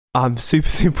I'm super,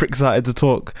 super excited to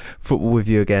talk football with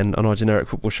you again on our generic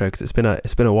football show because it's been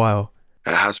a while.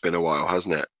 It has been a while,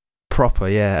 hasn't it? Proper,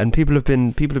 yeah. And people have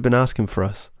been asking for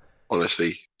us.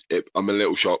 Honestly, I'm a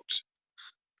little shocked.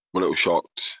 I'm a little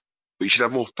shocked. We should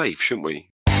have more faith, shouldn't we?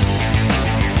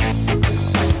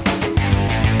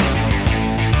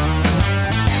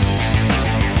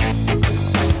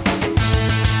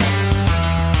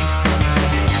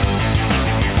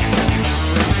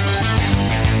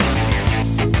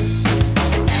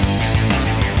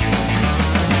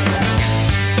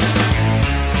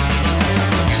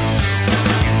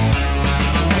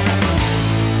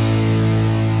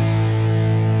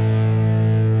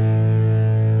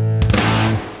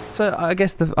 So I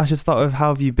guess I should start with how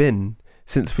have you been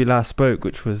since we last spoke,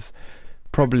 which was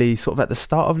probably sort of at the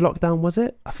start of lockdown, was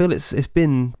it? I feel it's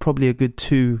been probably a good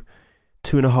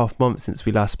 2.5 months since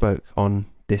we last spoke on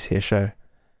this here show.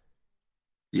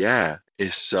 Yeah,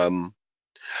 it's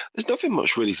there's nothing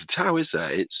much really to tell, is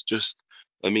there? It's just,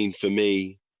 I mean, for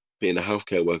me, being a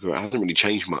healthcare worker, it hasn't really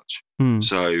changed much.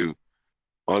 So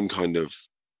I'm kind of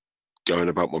going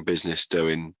about my business,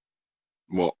 doing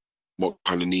what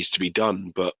kind of needs to be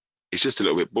done, but it's just a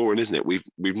little bit boring, isn't it? We've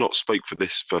not spoke for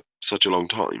this for such a long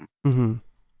time,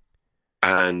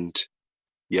 and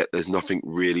yet there's nothing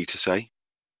really to say,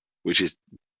 which is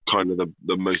kind of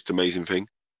the most amazing thing.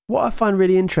 What I find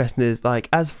really interesting is, like,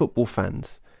 as football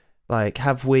fans, like,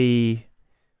 have we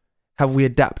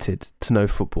adapted to no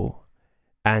football,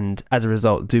 and as a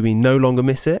result, do we no longer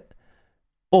miss it,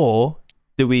 or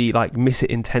do we like miss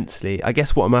it intensely? I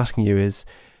guess what I'm asking you is,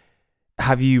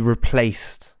 have you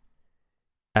replaced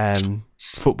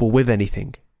football with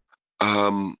anything?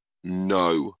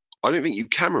 No, I don't think you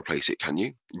can replace it. Can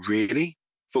you? Really?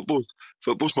 Football's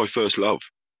my first love.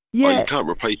 Yeah, like, you can't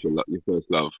replace your first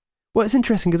love. Well, it's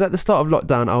interesting because at the start of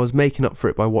lockdown, I was making up for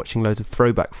it by watching loads of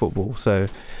throwback football. So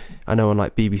I know on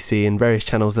like BBC and various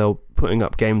channels, they're putting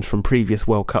up games from previous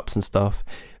World Cups and stuff.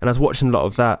 And I was watching a lot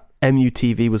of that.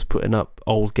 MUTV was putting up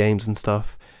old games and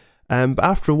stuff. But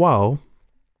after a while,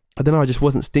 I don't know, I just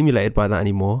wasn't stimulated by that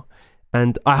anymore.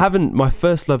 And my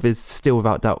first love is still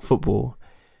without doubt football,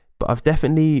 but I've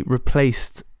definitely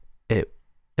replaced it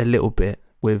a little bit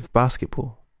with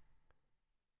basketball.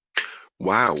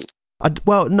 Wow. I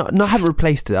haven't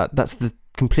replaced it, that's the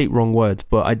complete wrong word,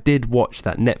 but I did watch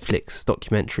that Netflix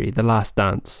documentary, The Last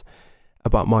Dance,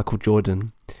 about Michael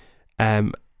Jordan,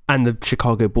 and the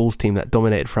Chicago Bulls team that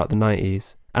dominated throughout the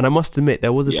 90s. And I must admit,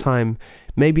 there was a time,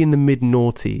 maybe in the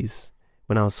mid-noughties,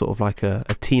 when I was sort of like a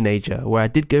teenager, where I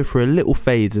did go through a little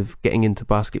phase of getting into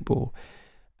basketball.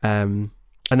 And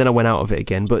then I went out of it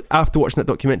again. But after watching that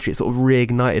documentary, it sort of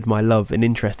reignited my love and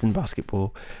interest in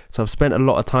basketball. So I've spent a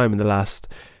lot of time in the last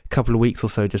couple of weeks or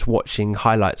so just watching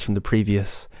highlights from the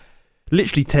previous,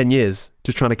 literally 10 years,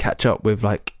 just trying to catch up with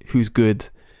like who's good,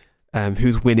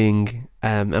 who's winning.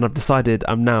 And I've decided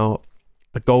I'm now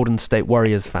a Golden State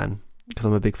Warriors fan because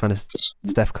I'm a big fan of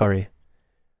Steph Curry.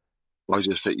 I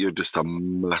just think you're just a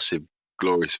massive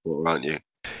glory supporter, aren't you?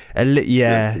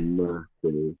 Yeah,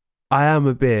 I am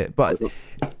a bit. But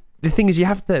the thing is, you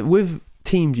have to, with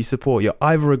teams you support, you're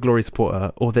either a glory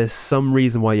supporter or there's some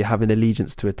reason why you have an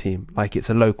allegiance to a team, like it's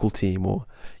a local team or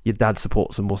your dad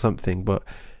supports them or something. But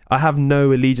I have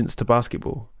no allegiance to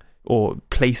basketball or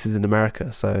places in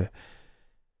America, so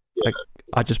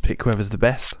I just pick whoever's the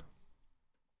best.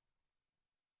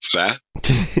 Fair.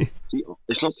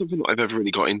 It's not something that I've ever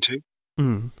really got into.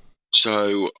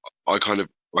 So I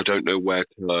don't know where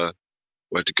to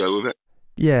go with it.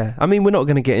 Yeah, I mean, we're not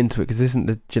going to get into it because this isn't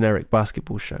the generic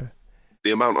basketball show.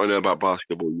 The amount I know about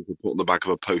basketball, you can put on the back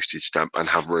of a postage stamp and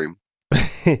have room.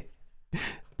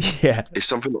 Yeah, it's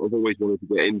something that I've always wanted to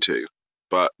get into,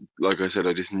 but like I said,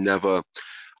 I just never.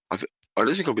 I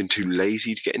don't think I've been too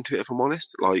lazy to get into it, if I'm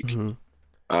honest. And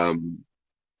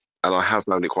I have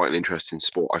found it quite an interesting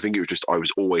sport. I think it was just I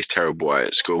was always terrible at it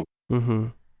at school.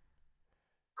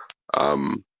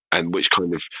 And which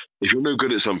kind of, if you're no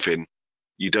good at something,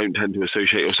 you don't tend to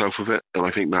associate yourself with it. And I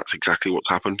think that's exactly what's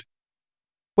happened.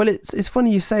 Well, it's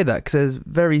funny you say that because there's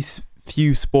very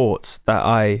few sports that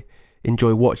I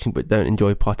enjoy watching but don't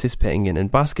enjoy participating in.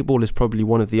 And basketball is probably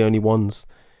one of the only ones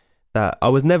that I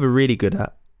was never really good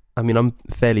at. I mean, I'm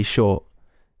fairly short,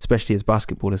 especially as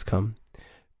basketball has come.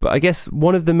 But I guess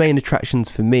one of the main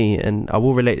attractions for me, and I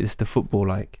will relate this to football,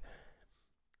 like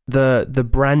the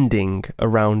branding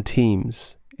around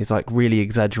teams is like really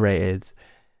exaggerated.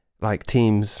 Like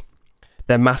teams,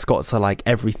 their mascots are like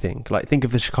everything. Like think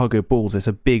of the Chicago Bulls. There's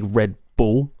a big red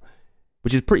bull,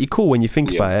 which is pretty cool when you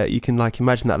think about it. You can like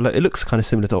imagine that. It looks kind of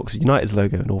similar to Oxford United's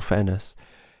logo in all fairness.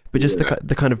 But just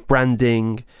the kind of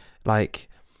branding, like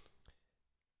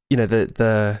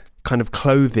the kind of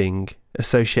clothing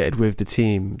associated with the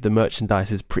team, the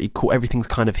merchandise is pretty cool. Everything's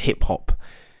kind of hip hop.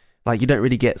 Like, you don't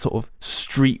really get sort of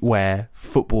streetwear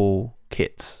football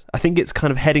kits. I think it's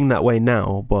kind of heading that way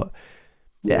now, but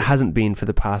it hasn't been for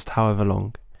the past however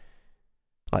long.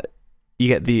 Like, you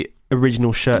get the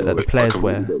original shirt that the players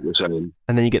wear, and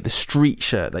then you get the street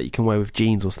shirt that you can wear with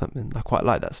jeans or something. I quite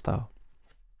like that style.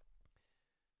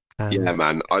 Yeah,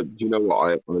 man. You know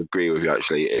what? I agree with you.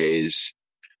 Actually, it is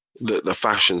the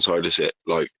fashion side of it.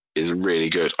 Like, is really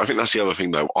good. I think that's the other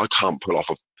thing, though. I can't pull off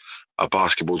a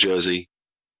basketball jersey.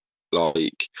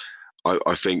 Like,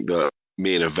 I think that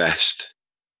me in a vest,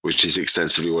 which is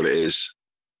extensively what it is,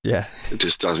 yeah, it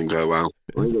just doesn't go well.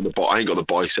 I ain't got the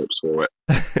biceps for it.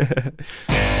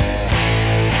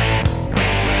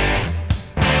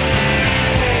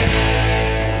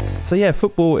 So yeah,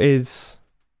 football is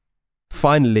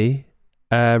finally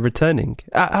returning.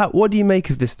 What do you make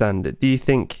of this, Dan? Do you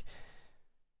think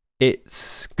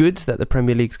it's good that the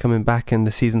Premier League's coming back and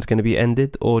the season's going to be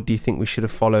ended, or do you think we should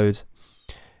have followed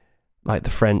like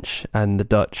the French and the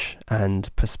Dutch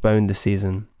and postponed the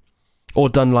season, or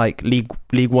done like League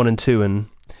 1 and 2 and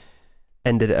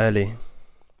ended it early?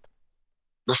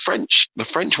 The French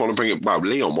want to bring it. Well,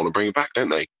 Lyon want to bring it back, don't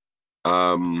they?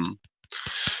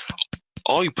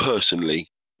 I personally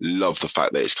love the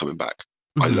fact that it's coming back.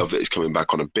 Mm-hmm. I love that it's coming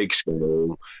back on a big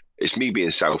scale. It's me being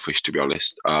selfish, to be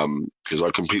honest, because I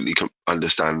completely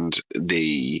understand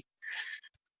the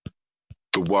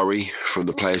worry from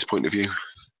the players' point of view,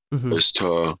 mm-hmm. as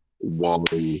to why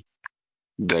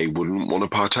they wouldn't want to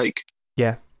partake.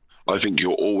 Yeah, I think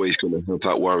you're always going to have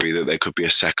that worry that there could be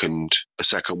a second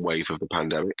wave of the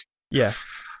pandemic. Yeah,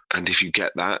 and if you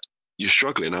get that, you're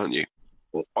struggling, aren't you?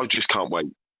 Well, I just can't wait.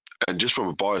 And just from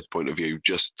a bias point of view,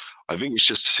 I think it's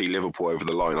just to see Liverpool over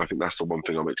the line. I think that's the one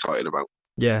thing I'm excited about.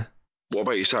 Yeah. What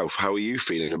about yourself? How are you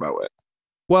feeling about it?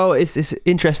 Well, it's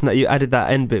interesting that you added that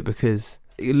end bit, because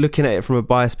looking at it from a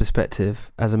biased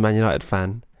perspective as a Man United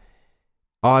fan,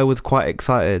 I was quite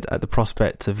excited at the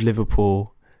prospect of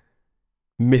Liverpool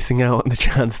missing out on the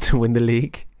chance to win the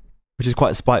league, which is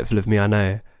quite spiteful of me, I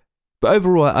know. But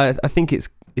overall, I think it's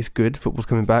good. Football's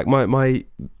coming back. My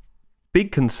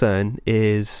big concern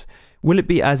is, will it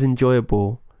be as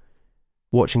enjoyable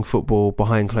watching football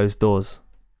behind closed doors?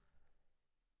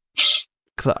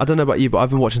 Because I don't know about you, but I've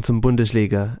been watching some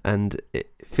Bundesliga, and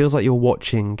it feels like you're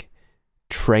watching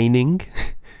training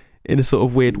in a sort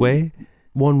of weird way.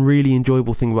 One really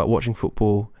enjoyable thing about watching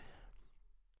football,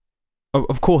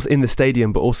 of course in the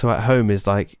stadium, but also at home, is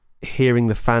like hearing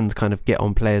the fans kind of get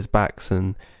on players' backs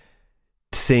and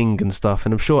sing and stuff.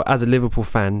 And I'm sure as a Liverpool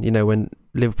fan, when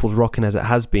Liverpool's rocking as it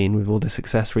has been with all the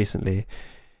success recently,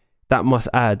 that must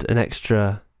add an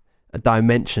extra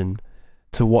dimension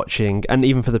to watching, and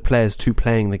even for the players to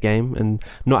playing the game. And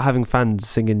not having fans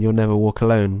singing "You'll Never Walk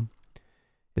Alone"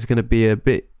 is going to be a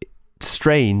bit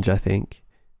strange, I think.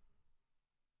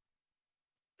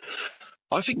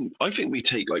 I think we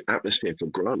take like atmosphere for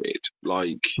granted.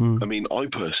 Like, I mean, I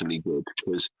personally did,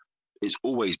 because it's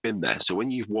always been there. So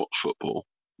when you've watched football,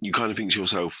 you kind of think to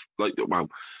yourself, like, wow,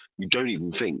 you don't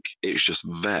even think, it's just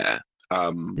there.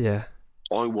 Yeah.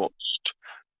 I watched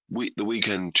the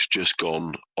weekend just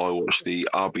gone. I watched the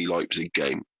RB Leipzig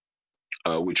game,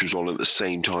 which was on at the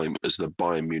same time as the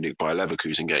Bayern Munich Bayer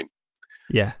Leverkusen game.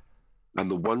 Yeah. And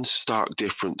the one stark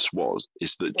difference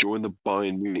is that during the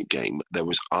Bayern Munich game, there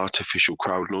was artificial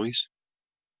crowd noise.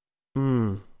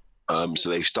 So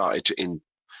they've started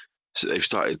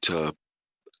to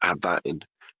add that in,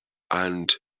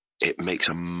 and it makes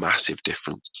a massive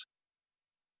difference.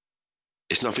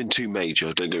 It's nothing too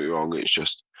major, don't get me wrong. It's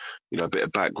just, a bit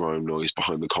of background noise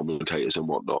behind the commentators and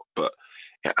whatnot, but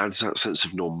it adds that sense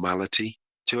of normality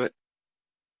to it.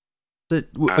 So,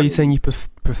 are you saying you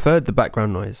preferred the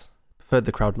background noise? Preferred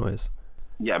the crowd noise?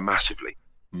 Yeah, massively.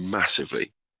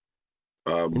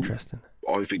 Interesting.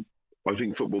 I think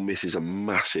football misses a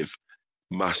massive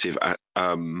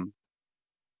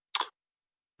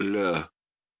lure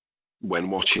when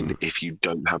watching if you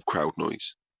don't have crowd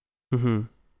noise. Mm-hmm.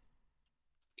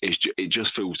 It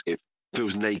just feels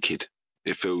naked.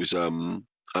 It feels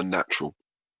unnatural.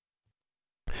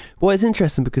 Well, it's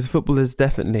interesting because football has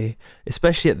definitely,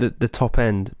 especially at the top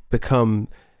end,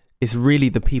 it's really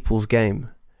the people's game.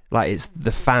 Like, it's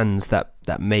the fans that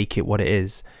make it what it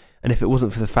is. And if it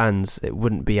wasn't for the fans, it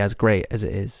wouldn't be as great as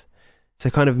it is. So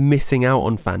kind of missing out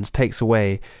on fans takes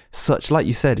away like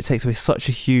you said, it takes away such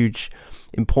a huge,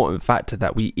 important factor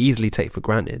that we easily take for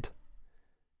granted.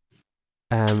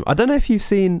 I don't know if you've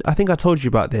seen, I think I told you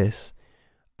about this.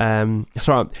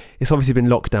 Sorry, it's obviously been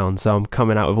lockdown, so I'm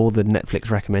coming out with all the Netflix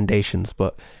recommendations,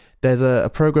 but there's a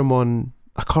program on,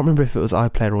 I can't remember if it was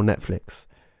iPlayer or Netflix,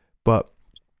 but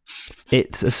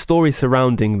it's a story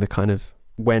surrounding the kind of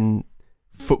when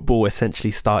football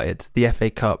essentially started. The FA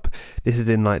Cup. This is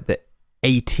in like the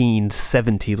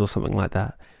 1870s or something like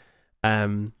that.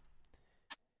 And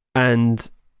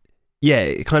yeah,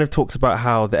 it kind of talks about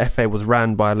how the FA was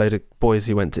ran by a load of boys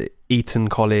who went to Eton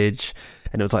College,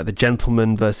 and it was like the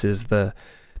gentlemen versus the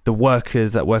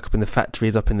workers that work up in the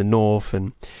factories up in the north.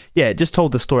 And yeah, it just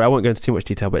told the story. I won't go into too much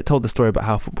detail, but it told the story about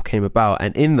how football came about.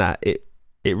 And in that, it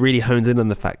really hones in on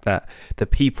the fact that the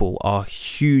people are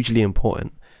hugely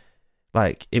important.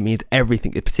 Like, it means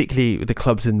everything, particularly the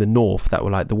clubs in the north that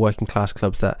were like the working class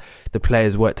clubs that the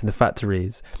players worked in the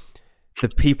factories. The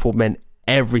people meant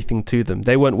everything to them.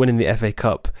 They weren't winning the FA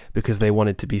Cup because they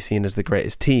wanted to be seen as the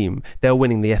greatest team. They were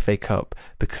winning the FA Cup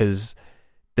because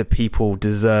the people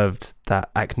deserved that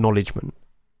acknowledgement.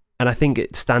 And I think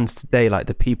it stands today like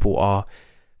the people are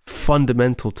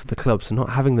fundamental to the club. So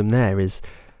not having them there it's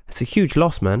a huge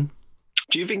loss, man.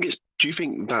 Do you think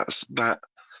that's that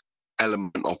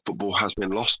element of football has been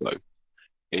lost though?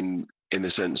 In the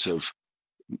sense of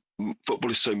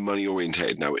football is so money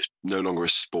orientated now. It's no longer a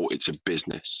sport; it's a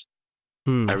business.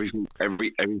 Everything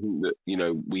that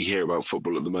we hear about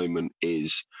football at the moment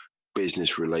is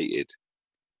business related.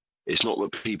 It's not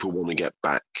that people want to get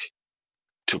back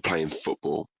to playing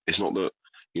football. It's not that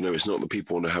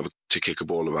people want to have to kick a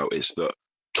ball about. It's that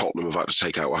Tottenham have had to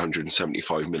take out a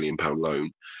 £175 million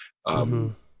loan.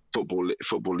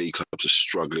 Football league clubs are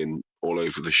struggling all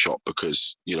over the shop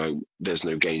because there's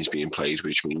no games being played,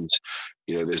 which means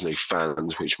there's no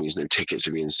fans, which means no tickets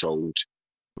are being sold.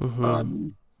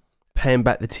 Paying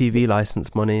back the TV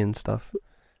license money and stuff.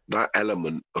 That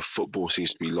element of football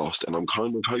seems to be lost, and I'm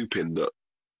kind of hoping that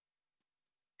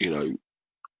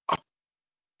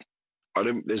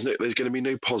there's going to be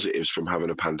no positives from having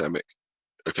a pandemic.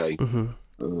 Okay.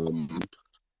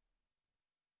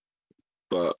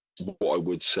 But what I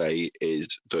would say is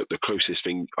that the closest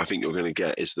thing I think you're going to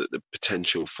get is that the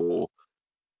potential for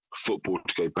football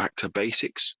to go back to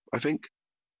basics, I think.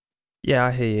 Yeah,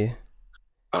 I hear you.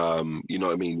 You know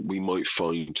what I mean? We might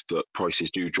find that prices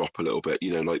do drop a little bit,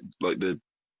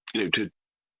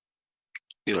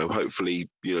 hopefully,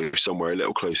 somewhere a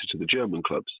little closer to the German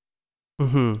clubs.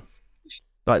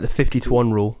 Like the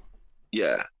 50-1 rule.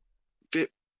 Yeah.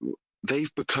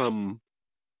 They've become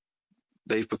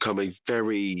a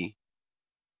very...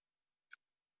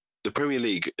 The Premier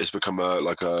League has become a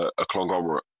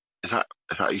conglomerate. Is that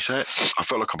how you say it? I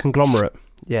feel like I'm... Conglomerate,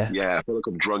 yeah. Yeah, I feel like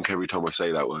I'm drunk every time I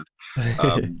say that word.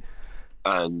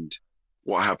 And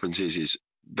what happens is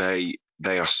they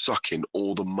are sucking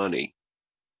all the money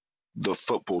that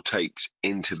football takes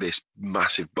into this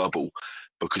massive bubble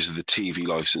because of the TV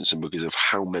license and because of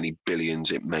how many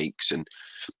billions it makes, and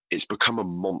it's become a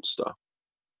monster.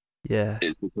 Yeah,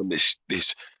 it's become this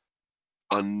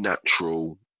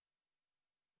unnatural,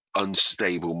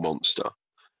 unstable monster,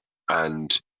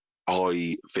 and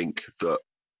I think that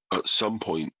at some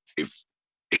point, if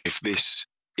this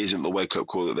isn't the wake up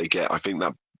call that they get, I think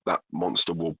that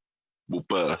monster will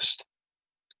burst,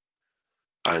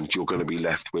 and you're going to be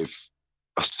left with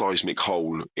a seismic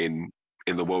hole in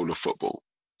the world of football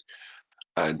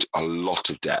and a lot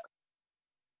of debt.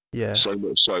 Yeah. So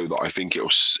much so that I think it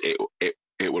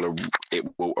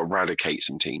will eradicate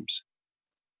some teams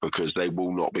because they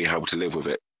will not be able to live with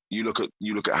it. You look at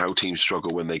how teams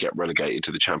struggle when they get relegated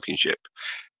to the Championship,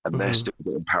 and they're still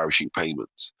getting parachute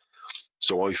payments.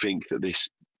 So I think that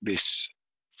this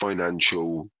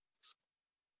financial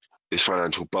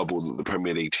bubble that the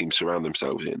Premier League teams surround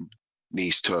themselves in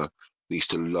needs to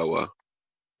lower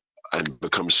and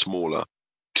become smaller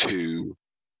to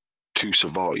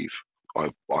survive.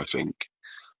 I think.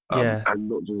 Yeah.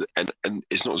 And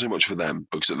it's not so much for them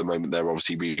because at the moment they're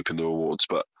obviously reaping the rewards,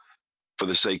 but for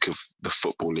the sake of the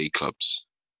football league clubs.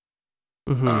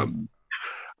 And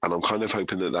I'm kind of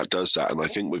hoping that does that, and I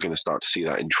think we're going to start to see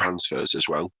that in transfers as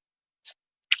well.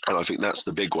 And I think that's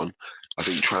the big one. I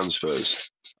think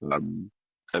transfers. I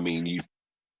mean, the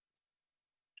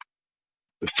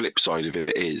flip side of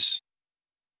it is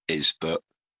that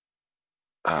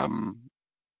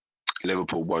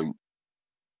Liverpool won't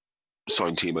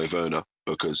sign Timo Werner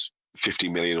because 50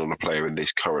 million on a player in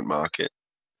this current market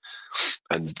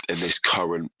and in this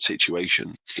current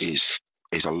situation is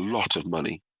a lot of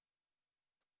money,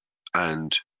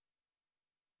 and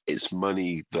it's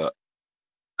money that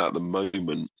at the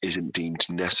moment isn't deemed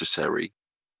necessary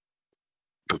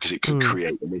because it could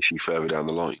create an issue further down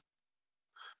the line.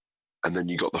 And then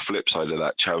you got the flip side of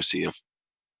that. Chelsea have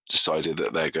decided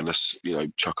that they're going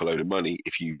to, chuck a load of money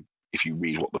if you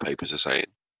read what the papers are saying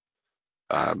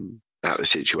out of the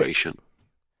situation.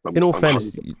 In all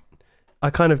fairness, I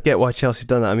kind of get why Chelsea have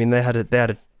done that. I mean, they had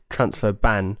a transfer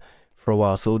ban for a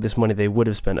while, so all this money they would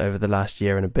have spent over the last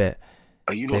year and a bit,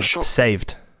 are you not shocked?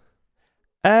 Saved.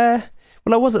 Well,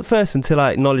 I was at first until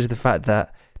I acknowledged the fact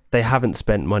that they haven't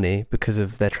spent money because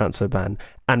of their transfer ban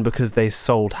and because they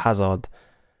sold Hazard.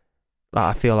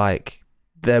 I feel like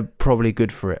they're probably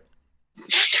good for it.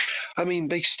 I mean,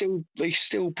 they still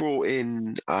brought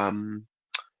in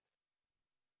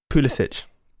Pulisic,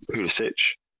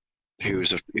 who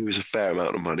was a fair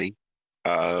amount of money.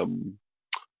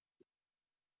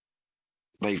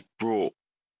 They've brought.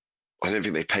 I don't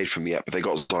think they've paid for him yet, but they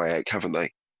got Ziyech, haven't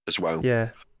they, as well? Yeah.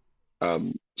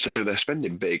 So they're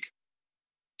spending big,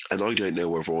 and I don't know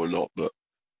whether or not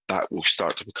that will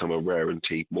start to become a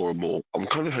rarity more and more. I'm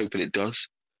kind of hoping it does.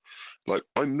 Like,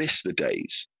 I miss the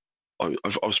days.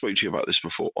 I've spoken to you about this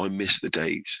before. I miss the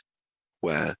days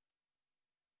where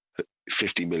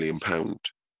 £50 million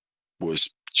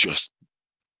was just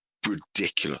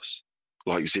ridiculous.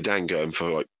 Like Zidane going for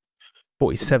like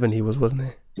 47, he was, wasn't he?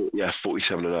 Yeah,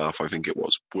 47 and a half, I think it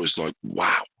was like,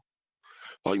 wow.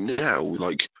 Like now,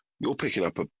 like you're picking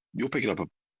up a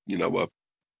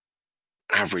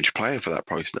average player for that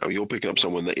price now. You're picking up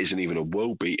someone that isn't even a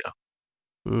world beater.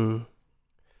 Mm.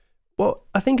 Well,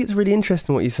 I think it's really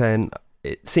interesting what you're saying.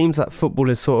 It seems that football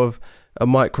is sort of a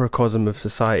microcosm of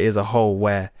society as a whole,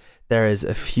 where there is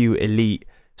a few elite,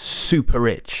 super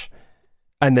rich,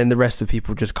 and then the rest of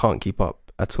people just can't keep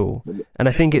up at all. And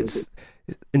I think it's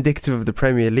indicative of the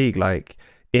Premier League. Like,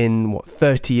 in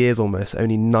 30 years almost,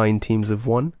 only 9 teams have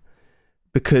won,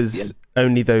 because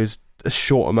only a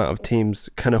short amount of teams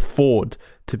can afford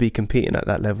to be competing at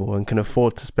that level and can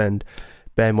afford to spend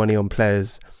bare money on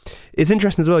players. It's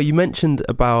interesting as well, you mentioned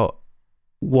about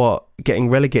what getting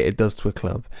relegated does to a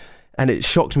club, and it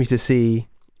shocked me to see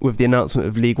with the announcement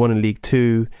of League One and League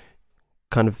Two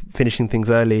kind of finishing things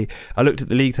early. I looked at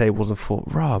the league tables and thought,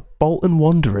 Bolton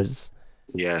Wanderers.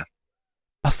 Yeah.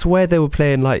 I swear they were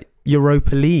playing like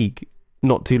Europa League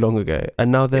not too long ago,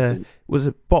 and now was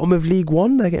it bottom of League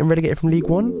One? They're getting relegated from League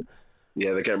One?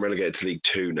 Yeah, they're getting relegated to League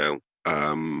Two now.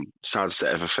 Sad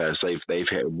state of affairs. They've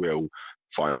hit a real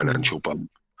financial bump.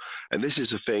 And this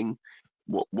is the thing,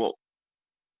 what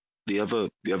the other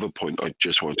point I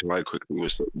just wanted to add quickly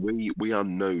was that we are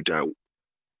no doubt,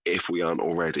 if we aren't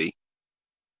already,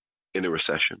 in a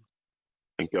recession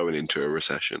and going into a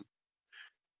recession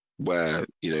where,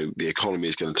 the economy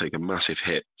is going to take a massive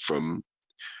hit from,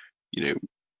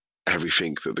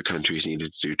 everything that the countries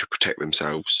needed to do to protect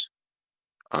themselves,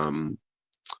 like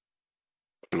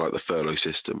the furlough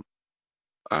system.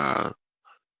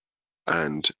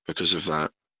 And because of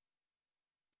that,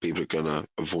 people are going to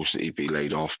unfortunately be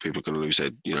laid off. People are going to lose they're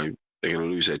going to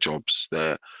lose their jobs.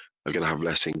 They're going to have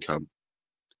less income.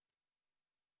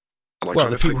 And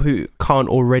the people who can't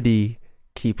already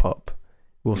keep up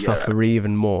will suffer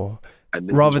even more.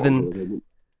 Rather than...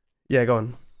 Yeah, go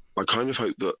on. I kind of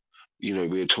hope that,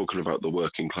 we're talking about the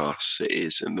working class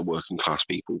cities and the working class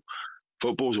people.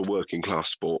 Football's a working class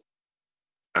sport.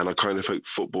 And I kind of hope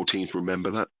football teams remember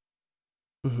that.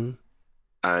 Mm-hmm.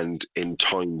 And in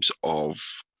times of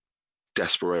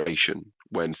desperation,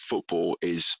 when football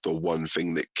is the one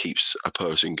thing that keeps a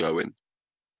person going,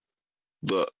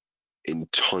 that in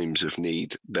times of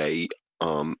need, they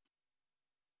aren't,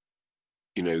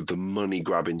 the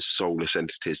money-grabbing, soulless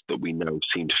entities that we now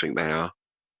seem to think they are.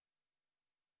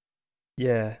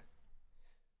 Yeah.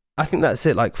 I think that's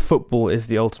it. Like, football is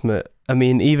the ultimate. I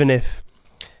mean, even if,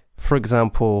 for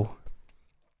example,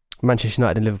 Manchester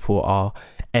United and Liverpool are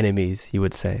enemies, you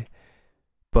would say.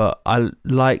 But I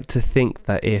like to think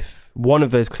that if one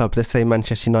of those clubs, let's say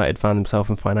Manchester United, found themselves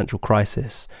in financial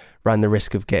crisis, ran the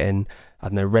risk of getting,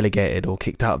 relegated or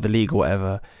kicked out of the league or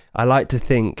whatever, I like to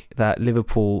think that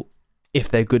Liverpool, if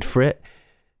they're good for it,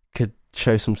 could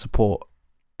show some support.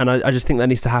 And I just think that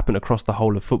needs to happen across the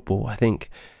whole of football. I think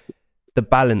the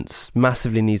balance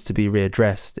massively needs to be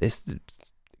readdressed. It's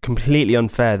completely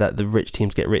unfair that the rich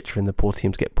teams get richer and the poor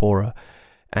teams get poorer.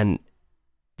 And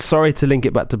sorry to link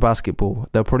it back to basketball.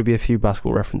 There'll probably be a few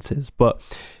basketball references. But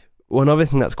one other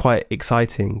thing that's quite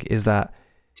exciting is that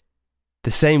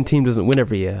the same team doesn't win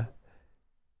every year.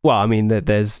 Well, I mean,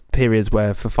 there's periods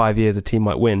where for 5 years a team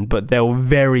might win, but they'll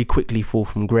very quickly fall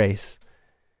from grace.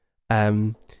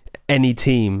 Any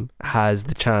team has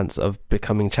the chance of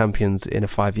becoming champions in a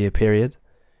 5-year period,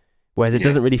 whereas it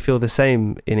doesn't really feel the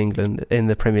same in England, in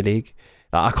the Premier League.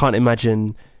 I can't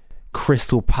imagine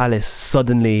Crystal Palace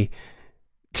suddenly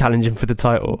challenging for the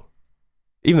title.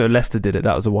 Even though Leicester did it,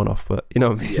 that was a one-off, but you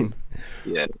know what I mean?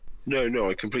 Yeah. No,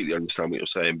 I completely understand what you're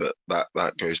saying, but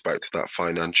that goes back to that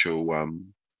financial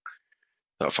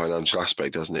financial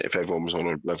aspect, doesn't it? If everyone was on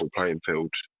a level playing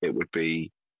field, it would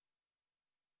be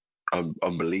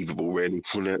unbelievable, really,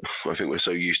 wouldn't it? I think we're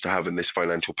so used to having this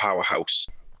financial powerhouse.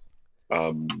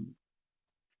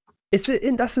 That's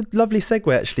a lovely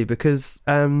segue, actually, because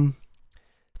so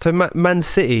Man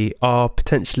City are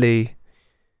potentially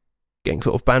getting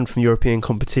sort of banned from European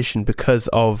competition because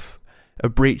of a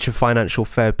breach of financial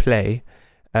fair play.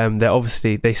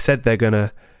 They said they're going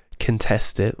to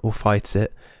contest it or fight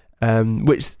it,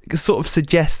 which sort of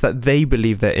suggests that they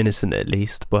believe they're innocent, at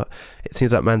least, but it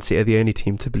seems like Man City are the only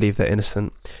team to believe they're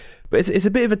innocent. But it's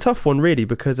a bit of a tough one, really,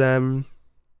 because I'm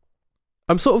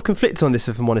sort of conflicted on this,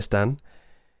 if I'm honest, Dan,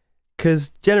 because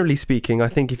generally speaking, I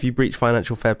think if you breach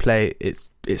financial fair play, it's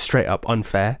straight up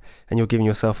unfair, and you're giving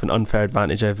yourself an unfair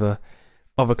advantage over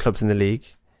other clubs in the league.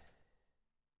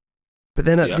 But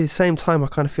then at the same time, I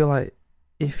kind of feel like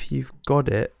if you've got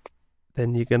it,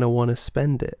 then you're going to want to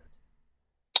spend it.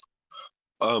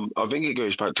 I think it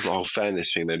goes back to the whole fairness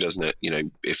thing, though, doesn't it? You know,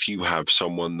 if you have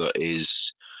someone that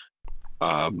is,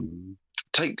 I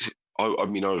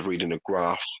was reading a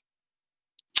graph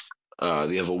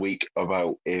the other week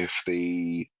about if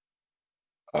the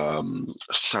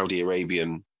Saudi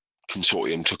Arabian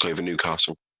consortium took over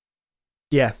Newcastle,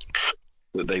 that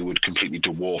they would completely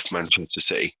dwarf Manchester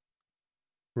City.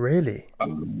 Really?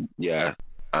 Yeah,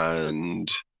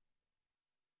 and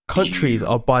countries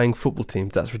are buying football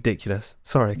teams. That's ridiculous.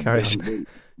 Sorry, carry on.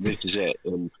 This is it.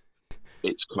 And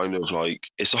it's kind of like,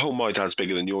 it's the whole my dad's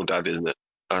bigger than your dad, isn't it?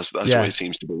 That's what it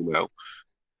seems to be now.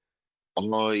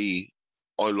 I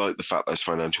like the fact there's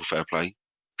financial fair play,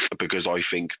 because I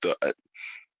think that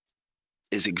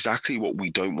is exactly what we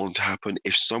don't want to happen.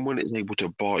 If someone is able to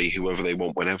buy whoever they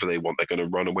want, whenever they want, they're going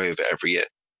to run away with it every year.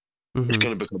 Mm-hmm. It's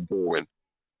going to become boring.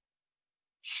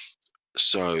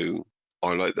 So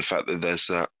I like the fact that there's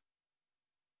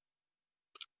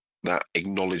that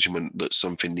acknowledgement that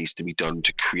something needs to be done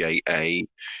to create a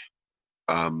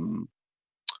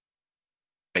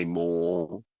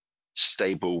more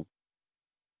stable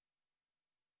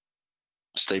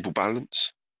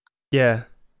balance. Yeah.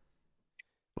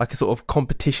 Like a sort of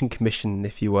competition commission,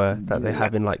 if you were, that they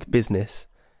have in like business.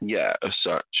 Yeah, as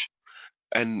such.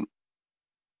 And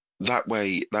that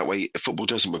way football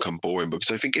doesn't become boring, because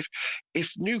I think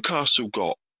if Newcastle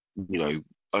got, you know,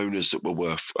 owners that were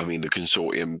worth, I mean, the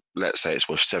consortium, let's say it's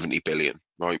worth 70 billion,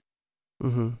 right?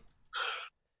 Mm-hmm.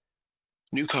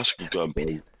 Newcastle could go and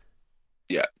buy,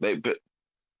 but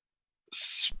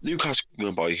Newcastle can go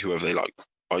and buy whoever they like.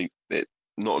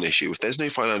 Not an issue. If there's no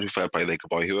financial fair play, they could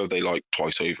buy whoever they like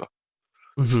twice over.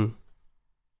 Mm-hmm.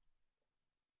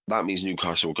 That means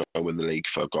Newcastle will go and win the league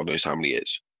for God knows how many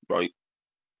years, right?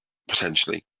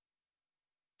 Potentially.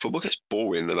 Football gets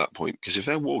boring at that point, because if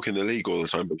they're walking the league all the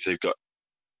time because they've got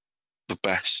the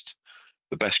best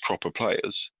crop of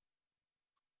players,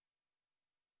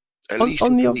 at least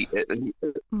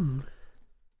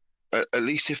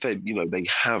if they, you know, they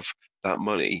have that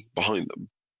money behind them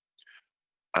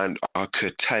and are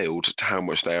curtailed to how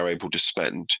much they are able to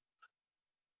spend,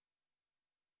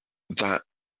 that,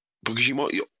 because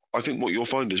I think what you'll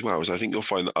find as well is, I think you'll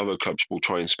find that other clubs will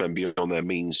try and spend beyond their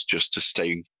means just to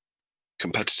stay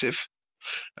competitive.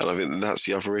 And I think that's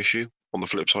the other issue on the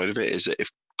flip side of it, is that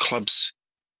if clubs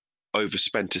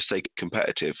overspend to stay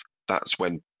competitive, that's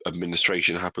when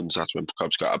administration happens, that's when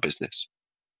clubs go out of business.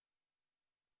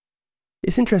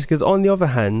 It's interesting because on the other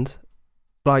hand,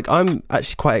 like, I'm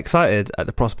actually quite excited at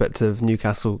the prospect of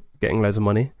Newcastle getting loads of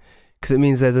money, because it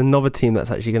means there's another team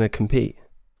that's actually going to compete.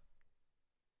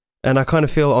 And I kind of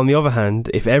feel, on the other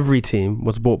hand, if every team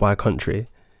was bought by a country,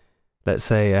 let's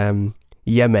say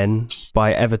Yemen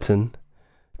by Everton,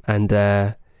 and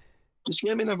does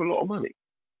Yemen have a lot of money?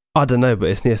 I don't know, but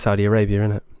it's near Saudi Arabia,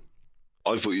 isn't it?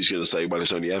 I thought you was going to say, well,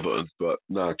 it's only Everton, but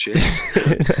no, cheers.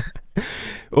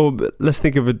 Or let's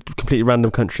think of a completely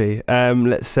random country.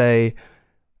 Let's say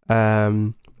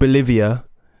Bolivia,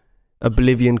 a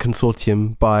Bolivian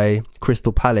consortium by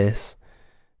Crystal Palace.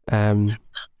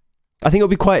 I think it'll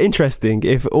be quite interesting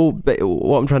if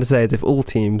what I'm trying to say is, if all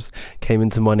teams came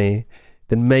into money,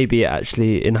 then maybe it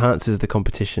actually enhances the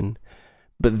competition,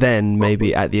 but then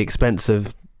maybe at the expense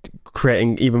of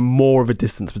creating even more of a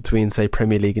distance between, say,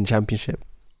 Premier League and Championship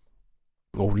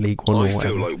or League One. I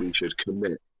feel like we should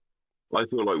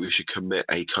commit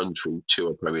a country to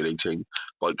a Premier League team,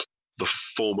 like the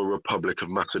former Republic of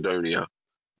Macedonia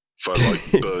for like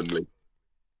Burnley.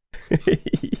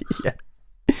 Yeah.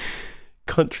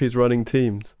 Countries running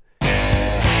teams.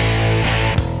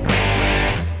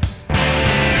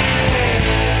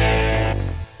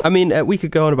 I mean, we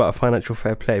could go on about financial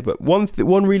fair play, but one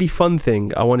really fun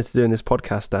thing I wanted to do in this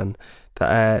podcast, Dan,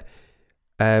 that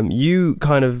You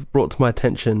kind of brought to my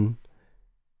attention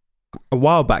a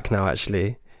while back now,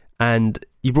 actually, and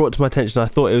you brought it to my attention. I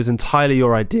thought it was entirely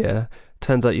your idea.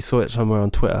 Turns out you saw it somewhere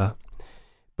on Twitter.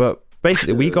 But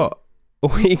basically, we got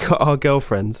our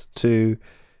girlfriends to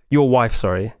your wife.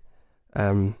 Sorry,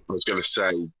 I was going to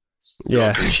say,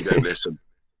 yeah, she don't listen.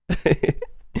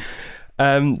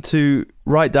 To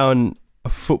write down a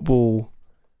football,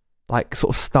 like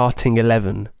sort of starting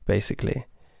 11, basically.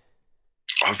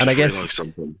 I've just realised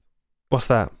something. What's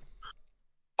that?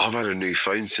 I've had a new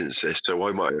phone since this, so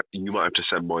you might have to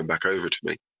send mine back over to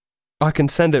me. I can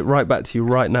send it right back to you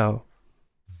right now.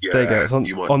 Yeah, there you go. It's on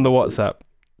the WhatsApp.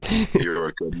 You're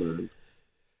a good man.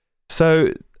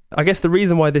 So I guess the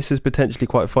reason why this is potentially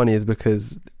quite funny is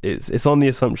because it's on the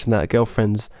assumption that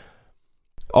girlfriends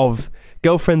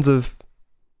of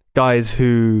guys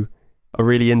who are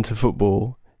really into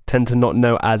football tend to not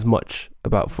know as much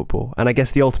about football. And I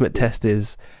guess the ultimate test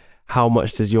is how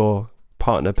much does your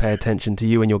partner pay attention to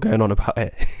you when you're going on about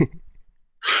it.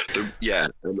 Yeah,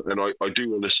 and I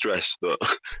do want to stress that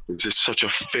it's just such a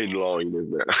thin line,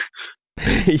 isn't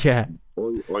it? Yeah.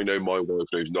 I know my wife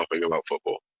knows nothing about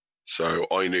football. So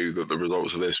I knew that the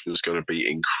results of this was going to be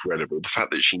incredible. The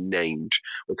fact that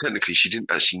technically she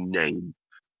didn't actually name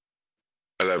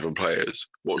 11 players.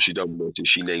 What she done was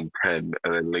she named 10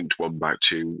 and then linked one back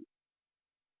to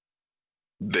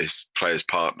this player's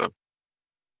partner.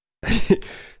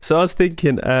 So I was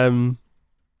thinking,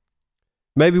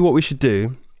 maybe what we should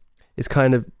do is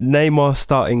kind of name our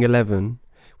starting 11.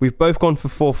 We've both gone for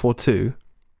 4-4-2.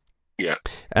 Yeah.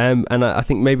 And I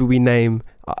think maybe we name,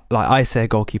 like I say a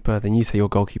goalkeeper, then you say your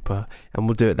goalkeeper, and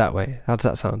we'll do it that way. How does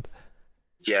that sound?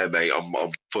 Yeah, mate, I'm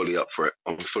fully up for it.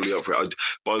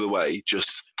 By the way,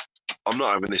 I'm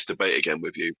not having this debate again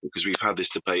with you because we've had this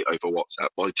debate over WhatsApp.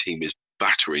 My team is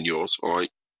battering yours, all right?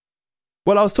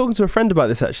 Well, I was talking to a friend about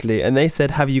this actually, and they said,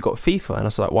 have you got FIFA? And I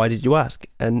was like, why did you ask?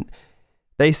 And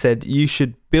they said, you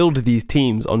should build these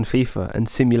teams on FIFA and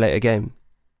simulate a game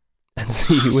and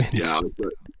see who wins. Yeah,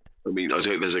 I mean, I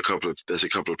don't. There's a couple of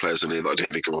players in here that I don't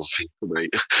think are on FIFA,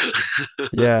 mate.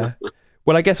 Yeah.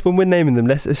 Well, I guess when we're naming them,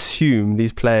 let's assume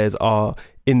these players are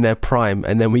in their prime,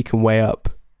 and then we can weigh up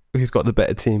who's got the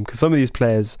better team. Because some of these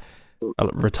players are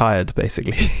retired,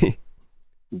 basically.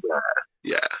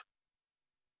 Yeah.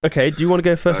 Okay, do you want to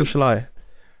go first or shall I?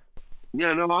 Yeah,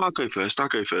 no, I'll go first.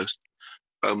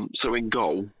 So in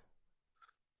goal,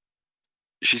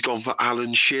 she's gone for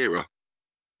Alan Shearer,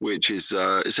 which is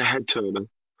it's a head turner.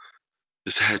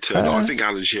 I think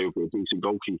Alan Shearer would be a decent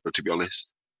goalkeeper, to be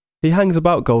honest. He hangs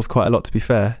about goals quite a lot, to be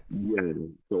fair. Yeah,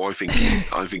 so I think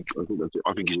he's a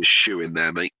shoe in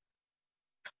there, mate.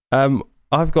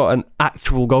 I've got an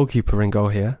actual goalkeeper in goal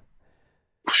here.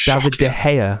 David De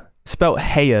Gea, spelt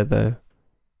Gea though,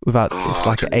 without it's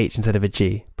like an H instead of a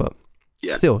G, but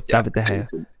still David De Gea.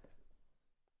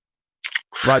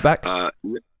 Right back.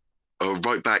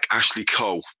 Right back, Ashley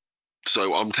Cole.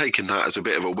 So I'm taking that as a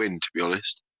bit of a win, to be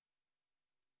honest.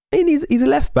 I mean, he's a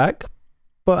left back,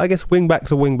 but I guess wing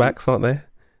backs are wing backs, aren't they?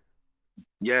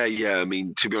 Yeah. I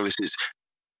mean, to be honest,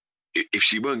 if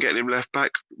she weren't getting him left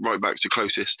back, right back's the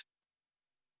closest.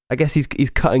 I guess he's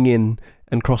cutting in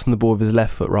and crossing the ball with his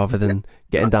left foot rather than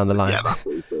getting down the line. Yeah, that's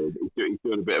what he's doing. He's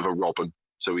doing a bit of a Robin,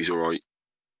 so he's all right.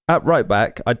 At right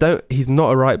back, he's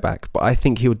not a right back, but I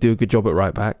think he would do a good job at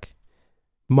right back.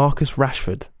 Marcus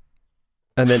Rashford.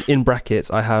 And then in brackets,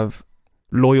 I have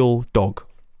Loyal Dog.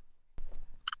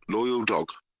 Loyal Dog.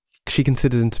 She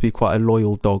considers him to be quite a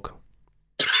loyal dog.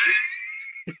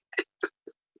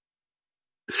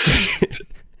 I'm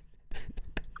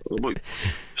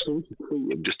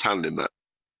just telling him that.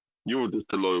 You're just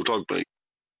a loyal dog, mate.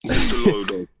 Just a loyal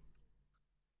dog.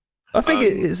 I think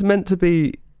it's meant to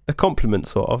be a compliment,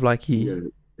 sort of. Like he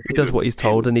does what he's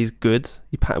told and he's good.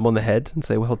 You pat him on the head and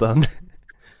say, well done.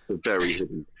 Very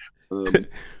hidden.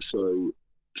 So,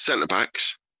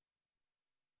 centre-backs.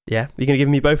 Yeah, you're going to give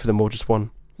me both of them or just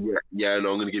one? Yeah.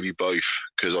 No, I'm going to give you both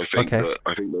because I think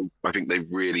I think they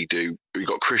really do. We've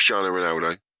got Cristiano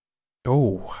Ronaldo.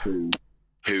 Oh,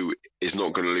 who is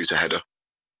not going to lose a header.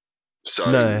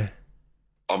 So no.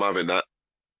 I'm having that.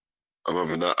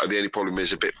 The only problem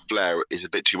is a bit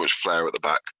too much flair at the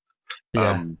back.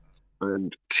 Yeah.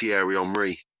 And Thierry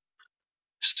Henry.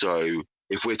 So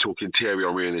if we're talking Thierry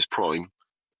Henry in his prime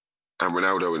and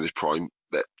Ronaldo in his prime,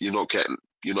 that you're not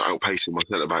outpacing my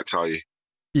centre backs, are you?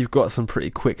 You've got some pretty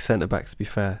quick centre backs, to be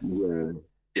fair.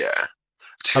 Yeah.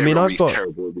 Thierry Henry's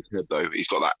terrible with his head though. He's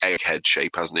got that egghead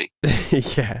shape, hasn't he?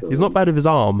 Yeah, he's not bad with his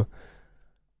arm.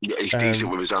 Yeah, he's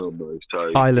decent with his arm though.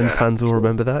 So Ireland fans will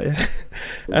remember that.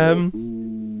 Yeah.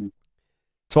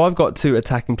 So I've got two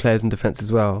attacking players in defence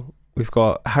as well. We've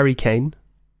got Harry Kane,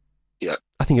 Yeah.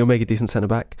 I think he'll make a decent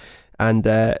centre-back. And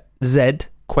Z,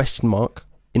 question mark,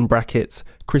 in brackets,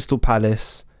 Crystal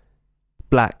Palace,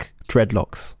 black,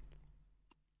 dreadlocks.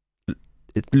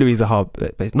 It's Louis Zaha,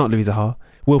 it's not Louis Zaha,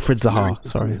 Wilfred Zaha,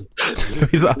 sorry.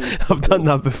 I've done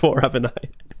that before, haven't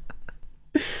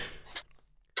I?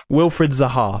 Wilfred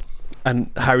Zaha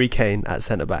and Harry Kane at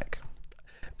centre-back.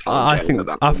 I think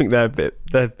they're a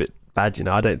bit bad, you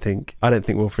know. I don't think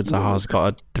Wilfred Zaha's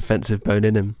got a defensive bone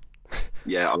in him.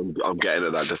 Yeah, I'm getting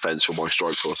at that defence for my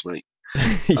strike force, mate.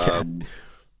 Yeah.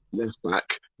 Left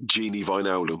back, Genie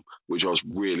Wijnaldum, which I was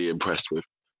really impressed with.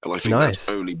 And I think Nice. that's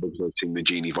only because I've seen the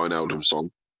Genie Wijnaldum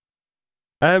song.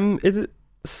 Is it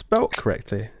spelt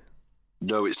correctly?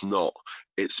 No, it's not.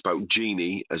 It's spelled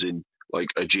genie, as in like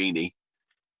a genie.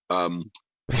 In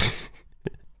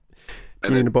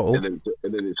a bottle. And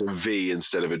then it's a V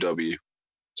instead of a W.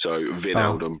 So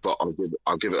Wijnaldum, but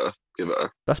I'll give it a.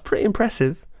 That's pretty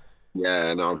impressive.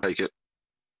 Yeah, no, I'll take it.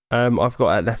 I've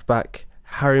got at left back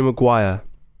Harry Maguire.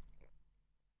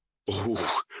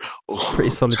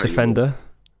 Pretty solid defender.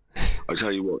 I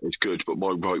tell you what, it's good, but my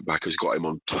right back has got him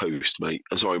on toast, mate.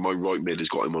 Sorry, my right mid has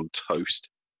got him on toast.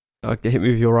 Okay, hit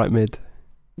me with your right mid.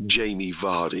 Jamie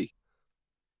Vardy.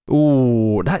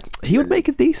 Ooh, he would make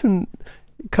a decent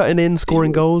cutting in,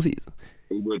 scoring goals. He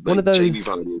would. One of those. Jamie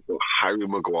Vardy has got Harry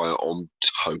Maguire on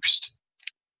toast.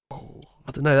 Oh,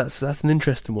 I don't know. That's an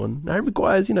interesting one. Harry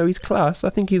Maguire's, he's class. I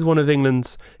think he's one of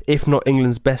England's, if not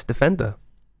England's best defender.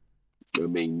 I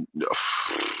mean,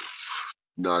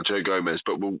 no, Joe Gomez,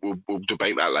 but we'll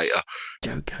debate that later.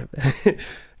 Joe Gomez.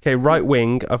 Okay, right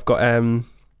wing. I've got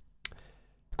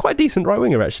quite a decent right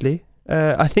winger actually.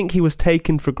 I think he was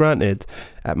taken for granted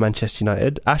at Manchester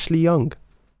United. Ashley Young.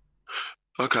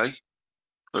 Okay,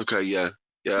 yeah.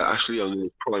 Ashley Young in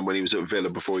his prime when he was at Villa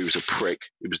before he was a prick.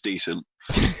 It was decent.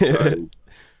 Fitting.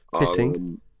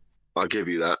 I'll give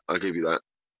you that.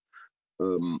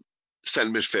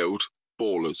 Centre midfield,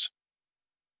 ballers.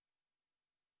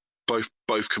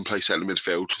 Both can play centre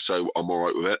midfield, so I'm all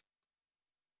right with it.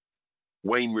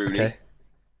 Wayne Rooney. Okay.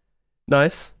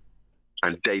 Nice.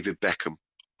 And David Beckham.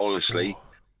 Honestly,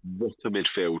 what a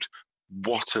midfield.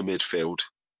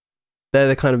 They're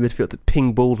the kind of midfield that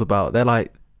ping balls about. They're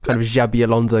like kind of Xabi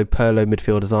Alonso, Pirlo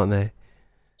midfielders, aren't they?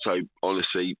 So,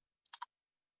 honestly,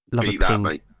 Love beat that,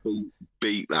 mate.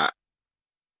 Beat that.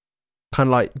 Kind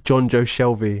of like John Joe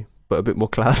Shelby, but a bit more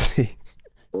classy.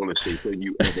 Honestly, don't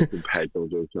you ever compare John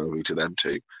Joe Shelby to them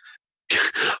two.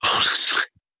 Honestly.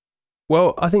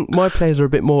 Well, I think my players are a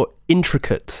bit more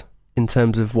intricate in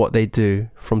terms of what they do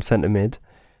from centre mid.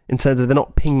 In terms of they're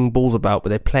not pinging balls about, but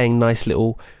they're playing nice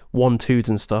little 1-2s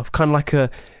and stuff. Kind of like a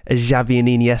Xavi and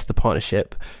Iniesta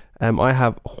partnership. I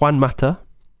have Juan Mata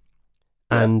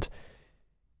and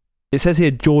it says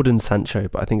here Jordan Sancho,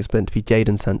 but I think it's meant to be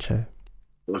Jadon Sancho.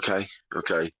 Okay.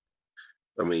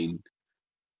 I mean,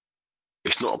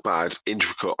 it's not bad.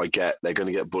 Intricate, I get. They're going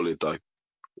to get bullied, though.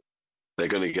 We've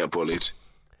got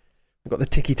the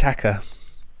tiki-taka.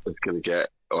 It's going to get...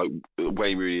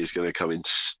 Wayne Rooney is going to come in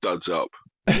studs up.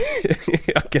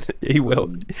 I get it. He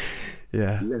will.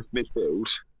 Yeah. Left midfield,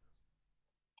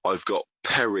 I've got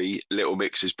Perry, Little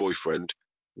Mix's boyfriend,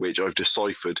 which I've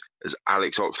deciphered as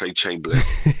Alex Oxlade-Chamberlain.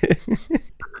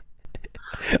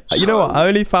 You know what? I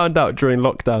only found out during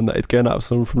lockdown that it's going out with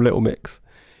someone from Little Mix.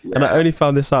 Yeah. And I only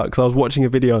found this out because I was watching a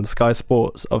video on Sky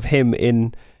Sports of him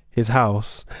in his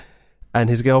house and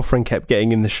his girlfriend kept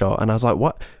getting in the shot. And I was like,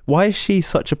 what? Why is she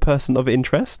such a person of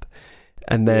interest?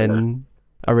 And then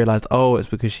I realised, it's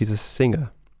because she's a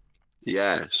singer.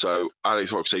 Yeah, so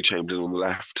Alex Oxlade-Chamberlain on the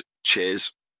left.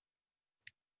 Cheers.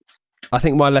 I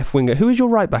think my left winger... Who is your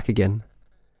right back again?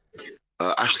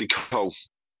 Ashley Cole.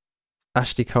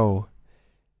 Ashley Cole.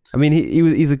 I mean,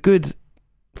 he's a good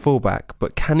fullback,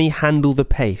 but can he handle the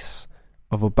pace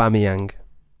of Aubameyang?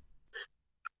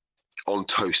 On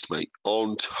toast, mate.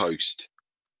 On toast.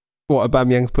 What,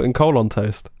 Aubameyang's putting Cole on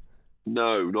toast?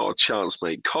 No, not a chance,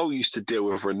 mate. Cole used to deal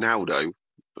with Ronaldo.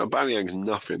 Aubameyang's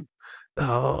nothing.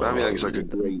 Aubameyang's like a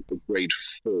grade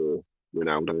 4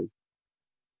 Ronaldo.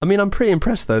 I mean, I'm pretty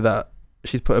impressed, though, that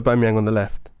she's put Aubameyang on the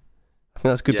left. I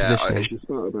think that's good positioning.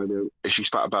 Is she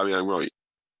spat Aubameyang right?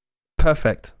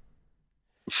 Perfect.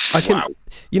 Wow.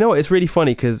 You know what? It's really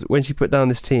funny because when she put down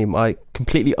this team, I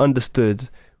completely understood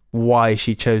why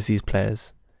she chose these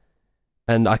players,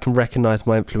 and I can recognise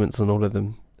my influence on all of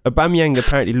them. Aubameyang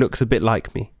apparently looks a bit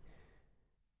like me,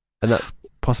 and that's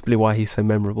possibly why he's so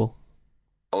memorable.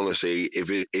 Honestly,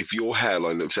 if your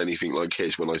hairline looks anything like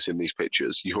his when I send these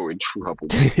pictures, you're in trouble.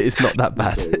 It's not that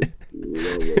bad.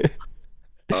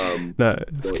 No,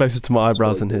 it's closer to my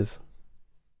eyebrows than his.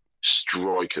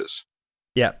 Strikers.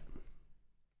 Yeah.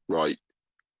 Right.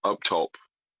 up top,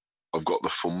 I've got the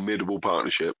formidable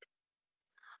partnership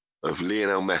of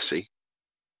Lionel Messi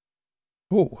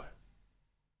Oh.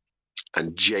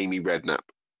 and Jamie Redknapp.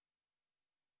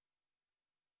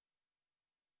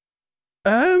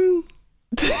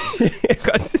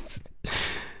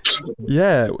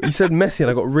 Yeah, you said Messi and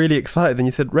I got really excited. Then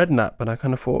you said Redknapp and I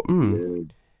kind of thought,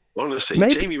 Honestly,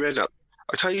 maybe. Jamie Redknapp.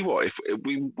 I tell you what, if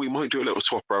we might do a little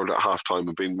swap around at halftime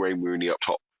and bring Wayne Rooney up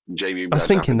top and Jamie I was Redknapp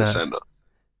thinking in the that. centre.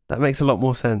 That makes a lot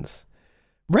more sense.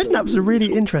 Redknapp's a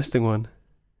really interesting one.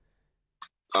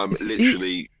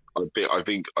 Literally, I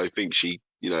think she,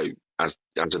 has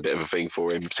a bit of a thing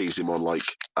for him. Sees him on like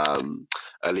a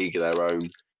league of their own.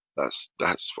 That's.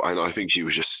 And I think she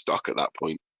was just stuck at that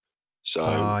point. So.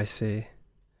 I see.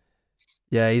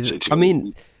 Yeah,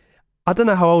 I don't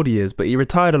know how old he is, but he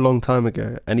retired a long time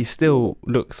ago, and he still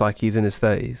looks like he's in his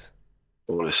 30s.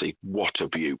 Honestly, what a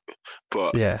beaut!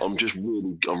 But yeah. I'm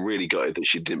really gutted that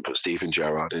she didn't put Steven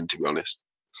Gerrard in. To be honest,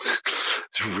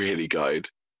 it's really gutted.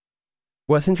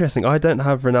 Well, it's interesting. I don't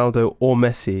have Ronaldo or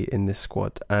Messi in this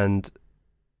squad, and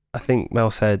I think Mel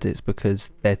said it's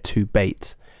because they're too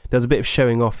bait. There's a bit of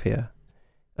showing off here.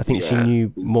 I think she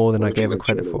knew more than I gave her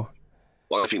credit for.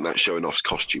 Well, I think that showing off's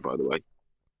cost you, by the way.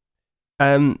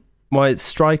 My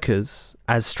strikers,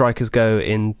 as strikers go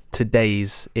in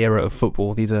today's era of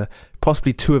football, these are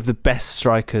possibly two of the best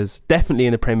strikers, definitely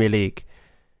in the Premier League.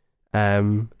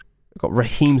 Got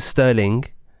Raheem Sterling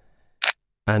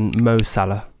and Mo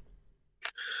Salah.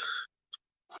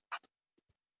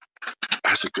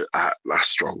 That's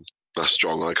strong. That's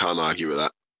strong. I can't argue with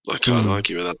that.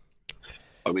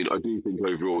 I mean, I do think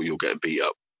overall you'll get beat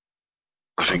up.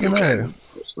 I think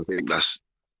that's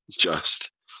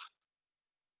just.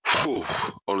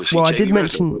 Honestly, well, I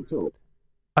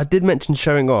did mention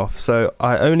showing off, so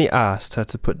I only asked her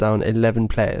to put down 11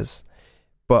 players,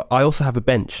 but I also have a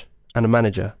bench and a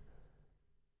manager.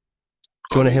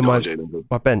 Do you want to hear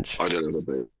my bench? I don't have a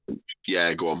bench.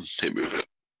 Yeah, go on, hit me with it.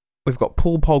 We've got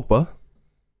Paul Pogba.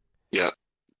 Yeah.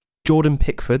 Jordan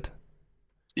Pickford.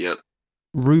 Yeah.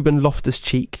 Ruben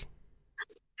Loftus-Cheek.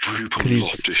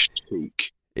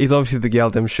 Loftus-Cheek. He's obviously the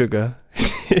Gyaldem Sugar.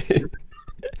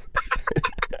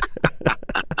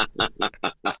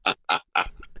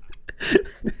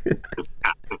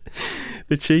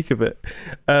 The cheek of it.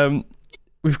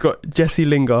 We've got Jesse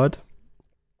Lingard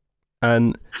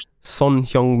and Son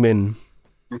Heung-min.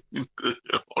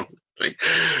 Honestly,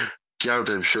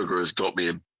 Gyaldem Sugar has got me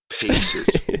in pieces.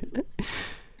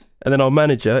 And then our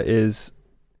manager is,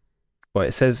 well,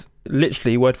 it says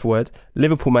literally word for word,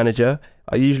 Liverpool manager.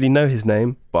 I usually know his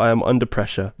name, but I am under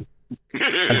pressure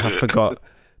and have forgot.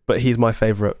 But he's my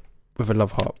favourite with a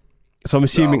love heart. So I'm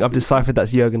assuming I've deciphered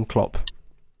that's Jurgen Klopp.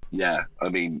 Yeah, I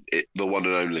mean, the one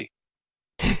and only.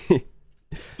 The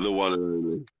one and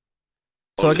only.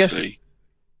 Honestly.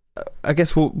 So I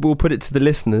guess we'll put it to the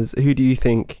listeners. Who do you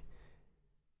think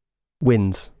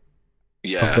wins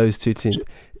of those two teams?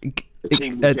 A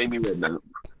team with Jamie Redknapp.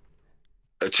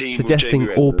 A team suggesting with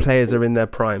Jamie all Redknapp. Players are in their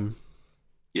prime.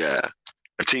 Yeah.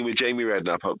 A team with Jamie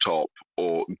Redknapp up top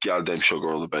or Gyaldem Sugar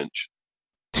on the bench.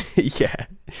 Yeah.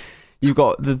 You've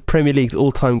got the Premier League's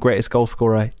all-time greatest goal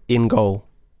scorer in goal.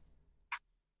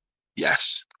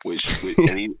 Yes. And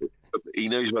he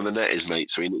knows where the net is,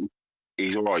 mate, so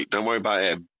he's all right. Don't worry about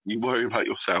him. You worry about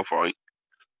yourself, right?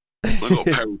 I've got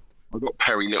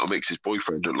Perry Little Mix's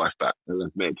boyfriend at left back.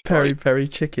 Left mid. Perry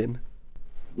Chicken.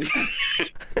 We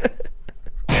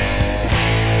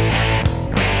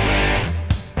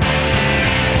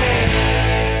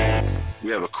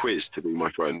have a quiz to do,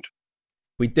 my friend.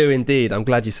 We do indeed. I'm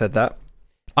glad you said that.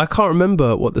 I can't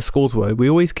remember what the scores were. We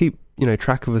always keep,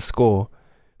 track of a score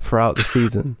throughout the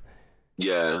season.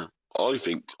 Yeah, I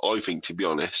think to be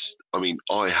honest, I mean,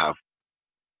 I have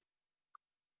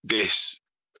this.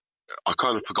 I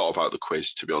kind of forgot about the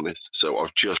quiz, to be honest. So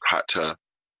I've just had to.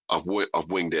 I've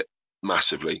winged it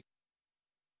massively.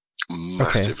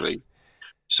 Okay.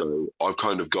 So I've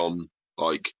kind of gone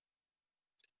like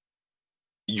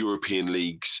European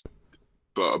leagues,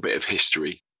 but a bit of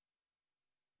history.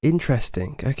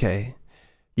 Interesting. Okay.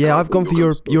 Yeah, I've gone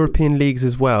for European leagues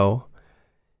as well.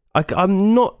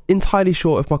 I'm not entirely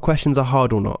sure if my questions are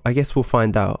hard or not. I guess we'll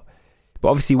find out. But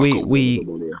obviously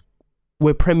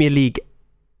we're Premier League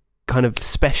kind of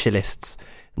specialists.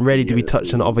 And rarely do we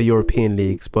touch on other European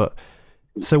leagues. But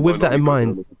so with that in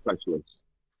mind,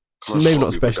 maybe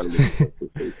not specialist.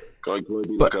 Can I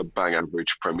be like a bang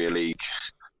average Premier League?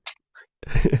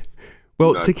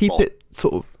 Well, to keep it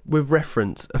sort of with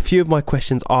reference, a few of my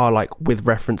questions are like with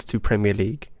reference to Premier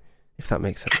League, if that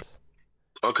makes sense.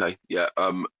 Okay, yeah.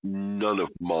 None of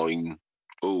mine.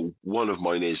 Oh, one of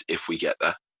mine is if we get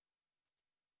there.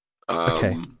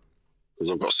 Okay.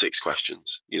 Because I've got 6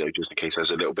 questions, just in case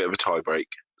there's a little bit of a tie break.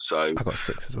 So I got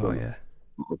 6 as well, yeah.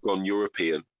 I've gone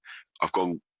European. I've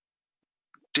gone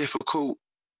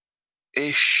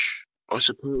difficult-ish, I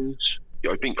suppose.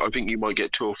 Yeah, I think you might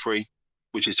get 2 or 3,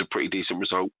 which is a pretty decent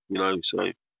result,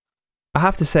 so... I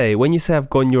have to say, when you say I've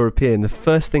gone European, the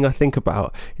first thing I think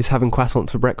about is having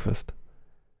croissants for breakfast.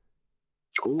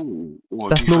 Ooh,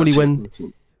 that's normally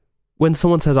when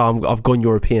someone says, I've gone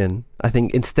European, I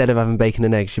think instead of having bacon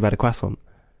and eggs, you've had a croissant.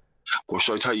 Well,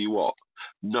 shall I tell you what?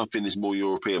 Nothing is more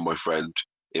European, my friend,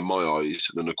 in my eyes,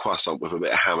 than a croissant with a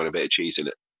bit of ham and a bit of cheese in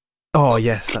it. Oh,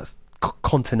 yes, that's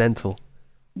continental.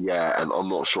 Yeah, and I'm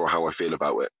not sure how I feel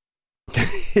about it.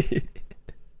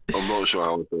 I'm not sure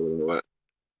how I feel about it.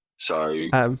 So,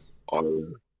 I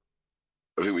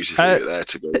think we should leave it there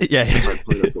to go. Yeah.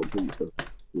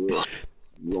 Do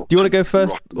you want to go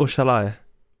first, or shall I?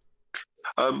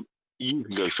 You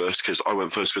can go first, because I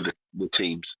went first with the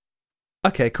teams.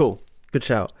 Okay, cool. Good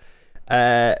shout.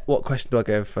 What question do I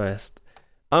go first?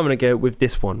 I'm going to go with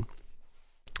this one.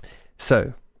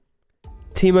 So,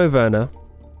 Timo Werner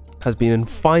has been in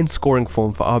fine scoring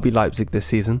form for RB Leipzig this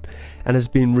season and has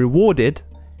been rewarded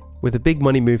with a big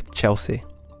money move to Chelsea.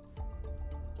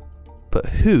 But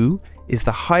who is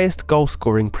the highest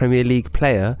goal-scoring Premier League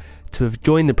player to have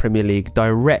joined the Premier League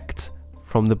direct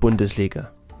from the Bundesliga?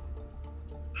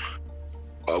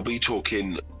 Are we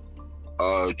talking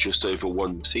just over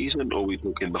one season, or are we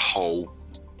talking the whole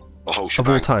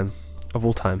shebang? Of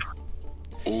all time.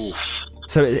 Oof.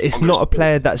 So it's not a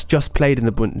player that's just played in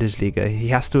the Bundesliga. He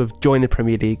has to have joined the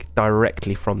Premier League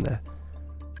directly from there.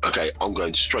 Okay, I'm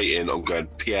going straight in. I'm going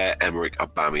Pierre-Emerick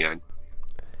Aubameyang.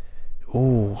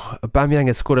 Ooh, Aubameyang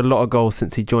has scored a lot of goals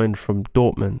since he joined from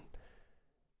Dortmund.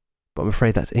 But I'm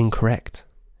afraid that's incorrect.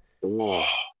 Oh.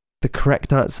 The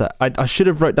correct answer, I should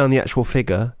have wrote down the actual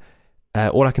figure.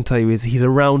 All I can tell you is he's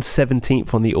around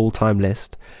 17th on the all-time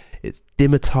list. It's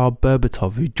Dimitar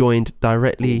Berbatov, who joined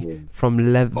directly from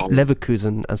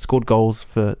Leverkusen and scored goals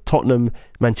for Tottenham,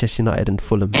 Manchester United and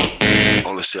Fulham.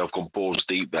 Honestly, I've gone balls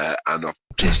deep there, and I've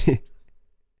just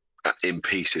in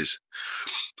pieces.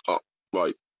 Oh,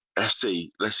 right, let's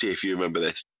see if you remember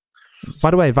this.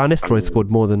 By the way, Van Nistelrooy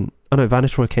scored more than... Oh no, Van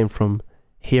Nistelrooy came from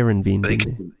Heerenveen,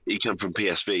 didn't he? He came from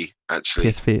PSV, actually.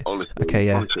 PSV. Honestly, okay,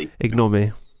 yeah. Honestly. Ignore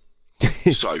me.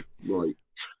 So, right.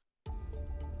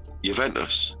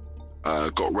 Juventus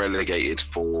got relegated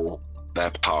for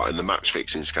their part in the match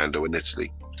fixing scandal in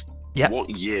Italy. Yeah. What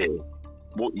year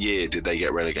did they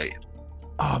get relegated?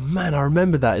 Oh man, I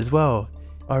remember that as well.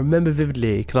 I remember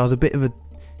vividly because I was a bit of a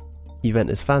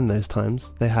Juventus fan those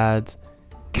times. They had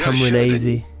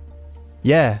Camoranesi.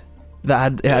 Yeah.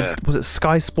 That had was it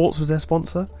Sky Sports was their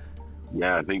sponsor?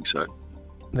 Yeah, I think so.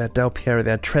 They had Del Piero, they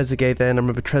had Trezeguet there, and I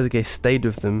remember Trezeguet stayed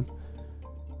with them.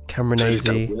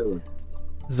 Camoranesi,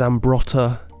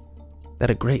 Zambrotta. They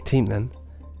had a great team then.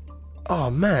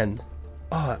 Oh man.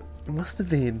 Oh, it must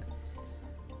have been.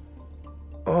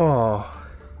 Oh.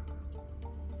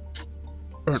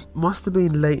 It must have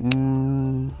been late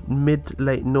noughties.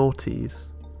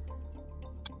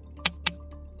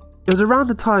 It was around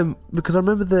the time, because I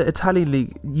remember the Italian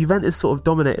league, Juventus sort of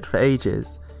dominated for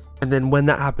ages, and then when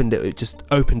that happened, it just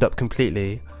opened up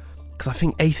completely. Because I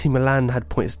think AC Milan had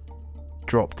points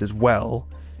dropped as well,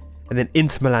 and then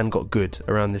Inter Milan got good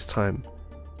around this time.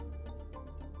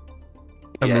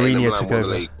 And Mourinho took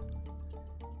over.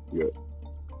 Yeah.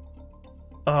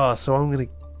 Oh, so I'm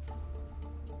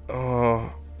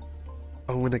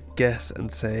gonna guess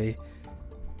and say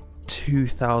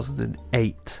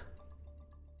 2008.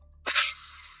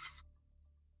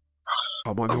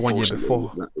 Oh, it might be 1 year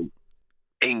before.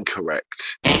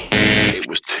 Incorrect. It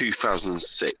was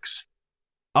 2006.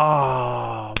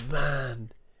 Oh,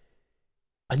 man.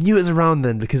 I knew it was around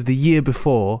then because the year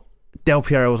before, Del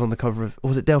Piero was on the cover of...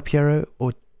 Was it Del Piero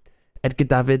or Edgar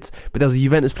Davids? But there was a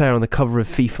Juventus player on the cover of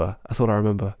FIFA. That's what I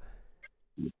remember.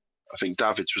 I think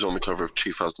Davids was on the cover of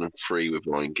 2003 with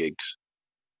Ryan Giggs.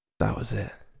 That was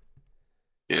it.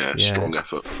 Yeah. Strong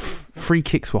effort. Free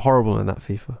kicks were horrible in that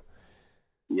FIFA.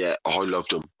 Yeah, I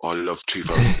loved them. I loved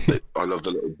 2000. I loved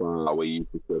the little bar where you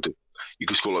could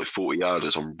score like 40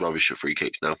 yarders on rubbish at free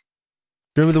kicks now.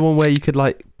 Remember the one where you could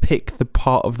like pick the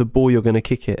part of the ball you're going to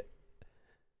kick it?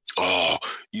 Oh,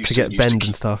 to get bend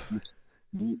and stuff.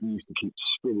 You used to keep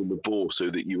spinning the ball so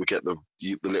that you would get the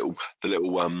little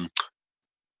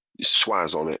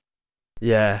swaz on it.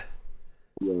 Yeah.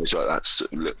 Yeah, so that's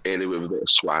any with a bit of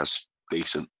swaz,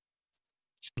 decent.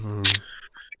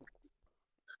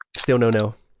 Still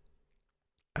 0-0.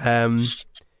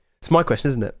 It's my question,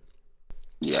 isn't it?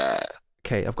 Yeah.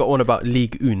 Okay, I've got one about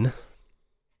Ligue 1,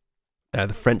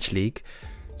 the French league.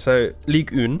 So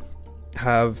Ligue 1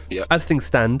 have, as things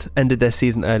stand, ended their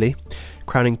season early,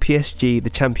 crowning PSG the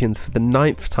champions for the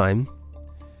 9th time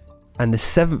and the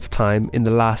 7th time in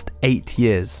the last 8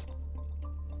 years.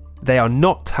 They are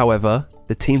not, however,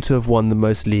 the team to have won the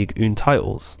most Ligue 1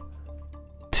 titles.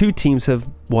 2 teams have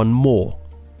won more.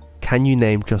 Can you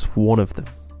name just one of them?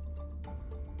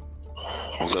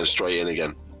 I'm going straight in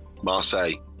again.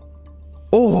 Marseille.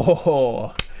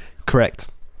 Oh, correct.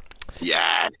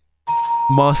 Yeah.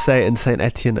 Marseille and Saint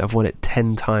Etienne have won it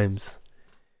 10 times.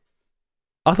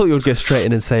 I thought you would go straight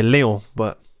in and say Lyon,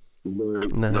 but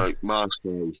no.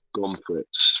 Marseille, gone for it.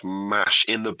 Smash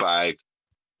in the bag.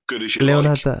 Good as you Leon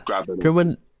like. had that. Grabbing Do you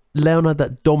remember when Leon had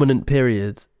that dominant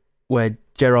period where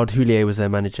Gerard Houllier was their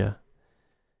manager,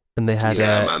 and they had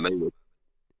they were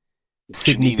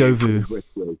Sidney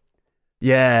Govou.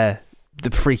 Yeah,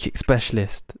 the free kick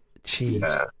specialist. Jeez. Yeah.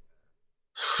 That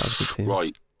was a good team.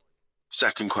 Right.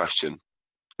 Second question,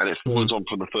 and it follows on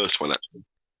from the first one. Actually,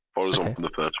 on from the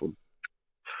first one.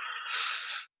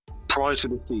 Prior to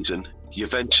the season,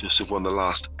 Juventus have won the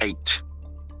last 8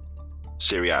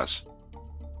 Serie A's.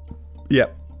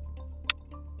 Yep.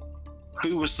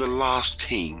 Who was the last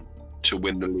team to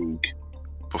win the league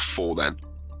before then?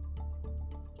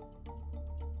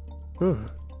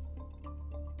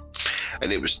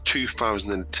 And it was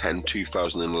 2010,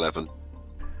 2011.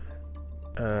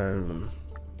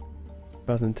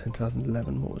 2010,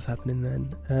 2011, what was happening then?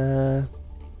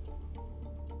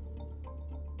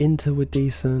 Inter were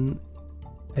decent.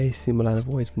 AC Milan have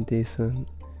always been decent.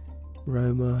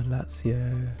 Roma,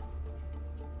 Lazio,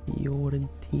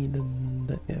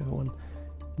 Fiorentina, everyone.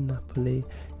 Napoli.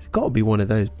 It's got to be one of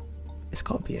those. It's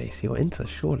got to be AC or Inter,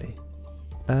 surely.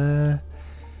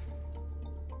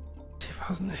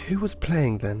 2000. Who was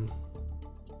playing then?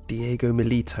 Diego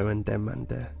Milito and them and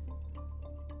there.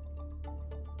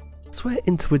 I swear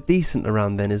Inter were decent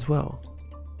around then as well.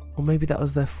 Or maybe that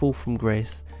was their fall from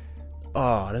grace.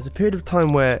 Oh, there's a period of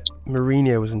time where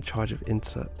Mourinho was in charge of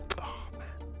Inter. Oh,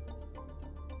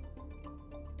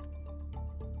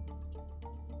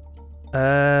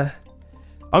 man.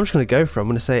 I'm just going to go for it. I'm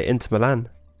going to say Inter Milan.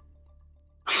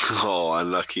 Oh,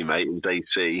 unlucky, mate. It was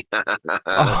AC.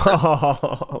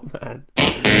 Oh, man.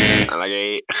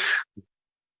 Unlucky.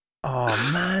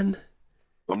 Oh, man.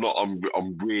 I'm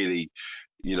really,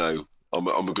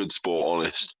 I'm a good sport,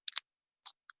 honest.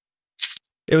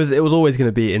 It was always going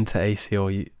to be Inter AC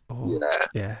or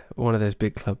one of those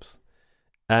big clubs.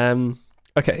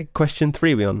 Okay, question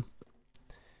 3 we on.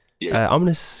 Yeah. I'm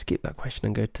going to skip that question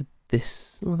and go to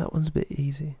this. Oh, that one's a bit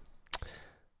easy.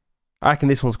 I reckon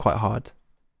this one's quite hard.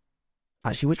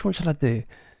 Actually, which one shall I do?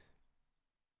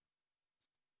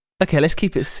 Okay, let's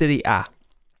keep it Serie A.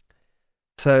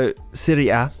 So, Serie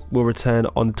A will return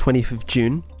on the 20th of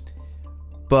June.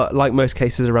 But like most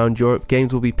cases around Europe,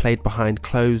 games will be played behind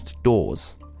closed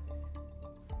doors.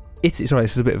 Sorry,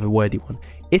 this is a bit of a wordy one.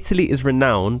 Italy is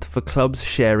renowned for clubs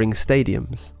sharing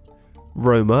stadiums.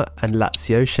 Roma and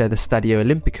Lazio share the Stadio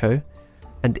Olimpico,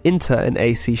 and Inter and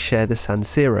AC share the San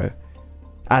Siro,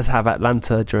 as have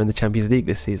Atalanta during the Champions League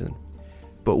this season.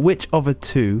 But which of the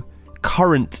 2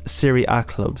 current Serie A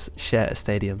clubs share a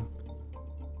stadium?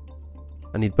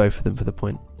 I need both of them for the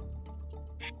point.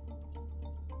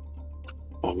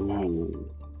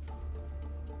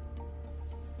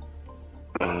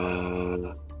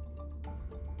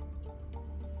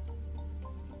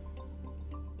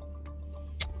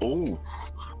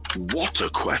 What a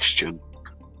question.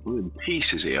 We're in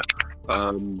pieces here.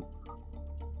 Do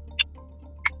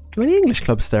any English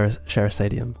clubs share a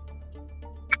stadium?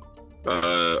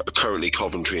 Currently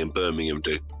Coventry and Birmingham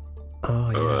do.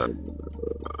 Oh, yeah.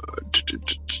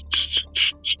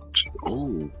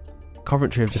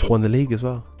 Coventry have just won the league as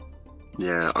well.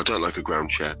 Yeah, I don't like a ground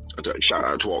share. Shout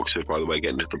out to Oxford, by the way,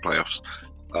 getting to the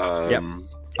playoffs.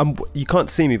 You can't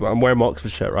see me, but I'm wearing my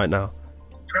Oxford shirt right now.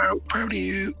 Proud of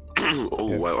you.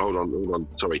 Well, hold on.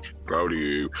 Sorry. Proud of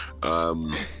you.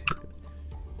 I'm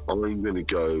going to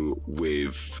go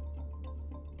with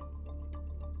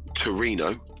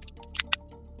Torino.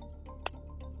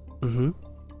 Mm-hmm.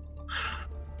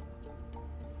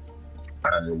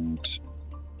 And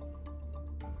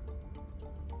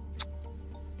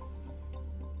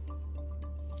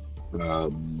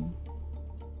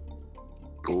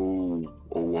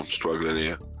I'm struggling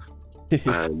here.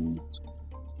 And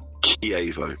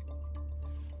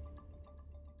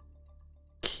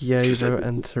Chievo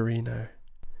and Torino.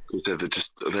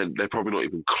 Because they're probably not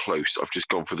even close. I've just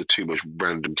gone for the 2 most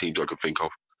random teams I could think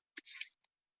of.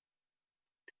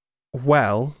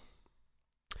 Well,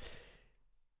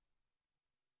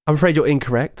 I'm afraid you're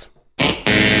incorrect.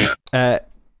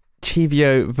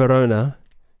 Chievo Verona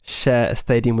share a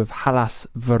stadium with Hellas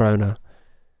Verona.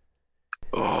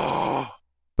 Oh.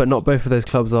 But not both of those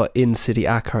clubs are in Serie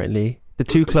A currently. The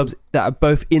two clubs that are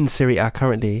both in Serie A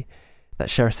currently that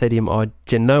share a stadium are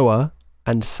Genoa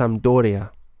and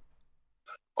Sampdoria.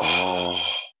 Oh.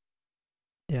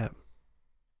 Yeah.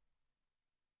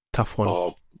 Tough one.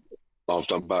 Oh, I've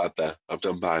done bad there. I've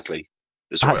done badly.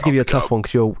 I had to give you a tough one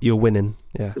because you're winning.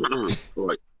 Yeah.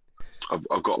 Right.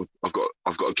 I've got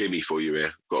a gimme for you here.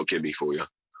 I've got a gimme for you.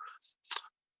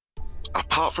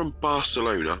 Apart from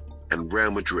Barcelona and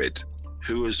Real Madrid,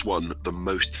 who has won the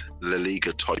most La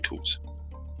Liga titles?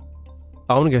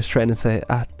 I want to go straight in and say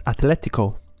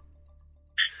Atletico.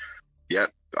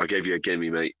 Yep, I gave you a gimme,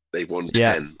 mate. They've won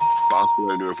 10.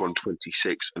 Barcelona have won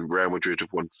 26 and Real Madrid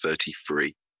have won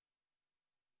 33.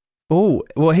 Oh,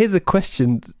 well, here's a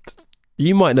question.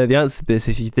 You might know the answer to this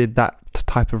if you did that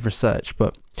type of research,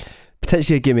 but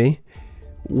potentially a gimme.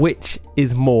 Which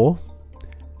is more,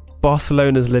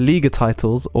 Barcelona's La Liga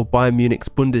titles or Bayern Munich's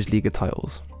Bundesliga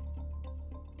titles?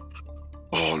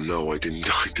 Oh no, I didn't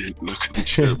look at the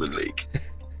German league.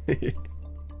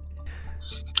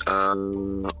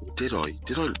 Did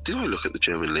I look at the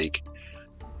German league?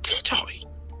 Did I?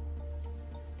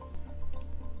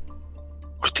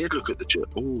 I did look at the German.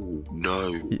 Oh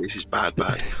no, this is bad.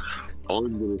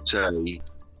 I'm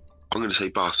gonna say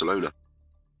Barcelona.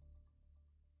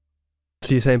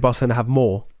 So you're saying Barcelona have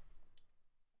more?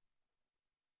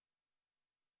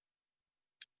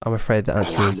 I'm afraid the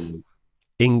answer is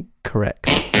incorrect.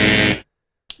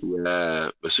 Yeah,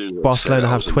 as soon as Barcelona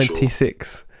have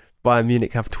 26. Bayern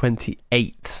Munich have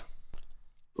 28.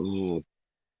 Oh.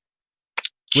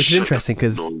 Which is interesting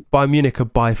because Bayern Munich are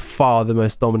by far the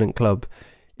most dominant club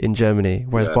in Germany,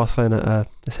 whereas Barcelona are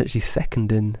essentially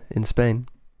second in Spain.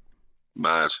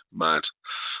 Mad.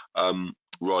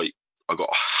 Right, I got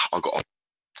a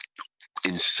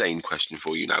insane question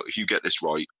for you now. If you get this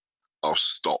right, I'll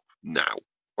stop now.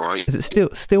 All right? Is it still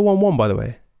 1-1, by the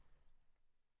way?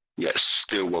 Yes,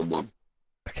 still 1-1.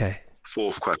 Okay.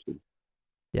 Fourth question.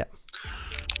 Yeah.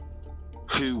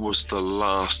 Who was the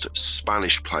last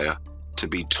Spanish player to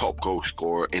be top goal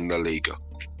scorer in La Liga?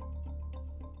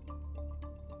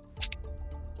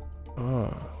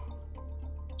 Oh.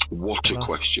 What a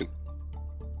question.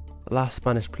 Last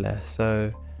Spanish player.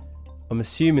 So I'm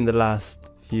assuming the last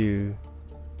few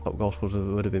top goal scorers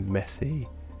would have been Messi.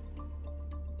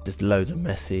 Just loads of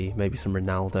Messi, maybe some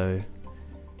Ronaldo.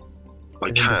 I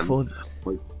can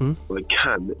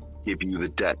give you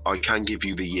the I can give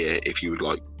you the year if you would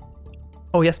like.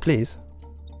 Oh yes, please.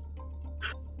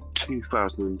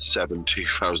 2007,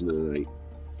 2008.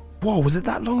 Whoa, was it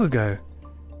that long ago?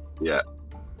 Yeah.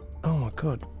 Oh my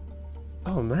god.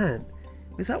 Oh man.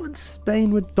 Is that when Spain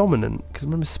were dominant? Because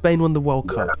remember Spain won the World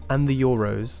Cup and the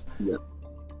Euros. Yeah,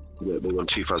 they won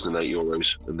 2008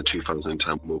 Euros and the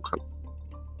 2010 World Cup.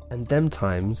 And them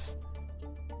times,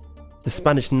 the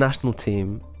Spanish national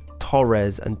team,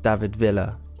 Torres and David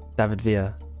Villa,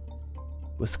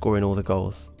 were scoring all the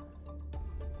goals.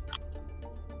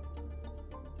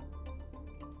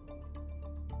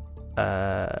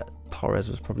 Torres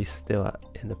was probably still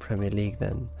in the Premier League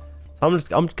then. So I'm just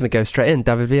going to go straight in,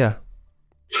 David Villa.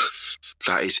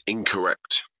 That is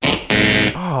incorrect.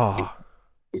 Oh.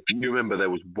 If you remember, there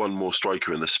was one more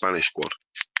striker in the Spanish squad.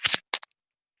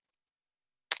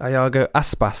 I'll go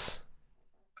Aspas.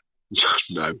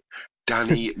 No.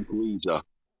 Danny Grieza.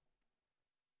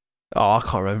 Oh, I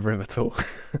can't remember him at all.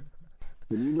 Can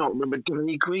you not remember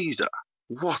Danny Grieza?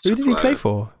 What? Who did he play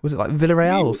for? Was it like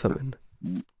Villarreal or something?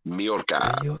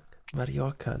 Mallorca.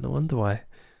 Mallorca. No wonder why.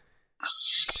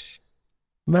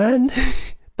 Man,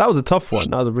 that was a tough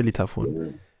one. That was a really tough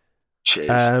one. Cheers.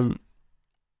 So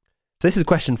this is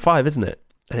question 5, isn't it?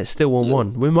 And it's still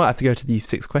 1-1. We might have to go to these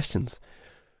 6 questions.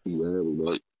 Yeah, we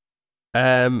might.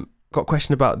 Got a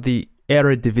question about the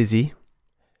Eredivisie.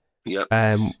 Yep.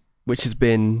 Which has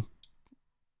been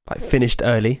finished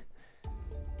early.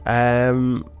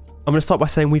 I'm going to start by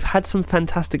saying we've had some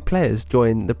fantastic players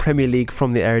join the Premier League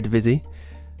from the Eredivisie.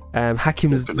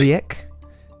 Hakim Ziyech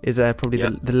is probably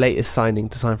the latest signing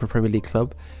to sign for a Premier League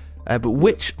club. But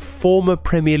which former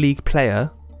Premier League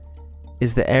player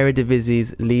is the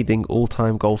Eredivisie's leading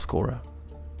all-time goal scorer?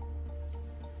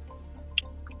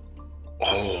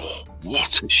 Oh,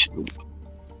 what a shoot.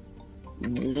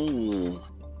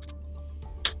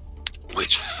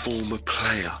 Which former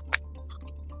player?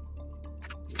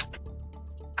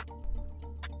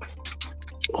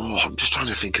 Oh, I'm just trying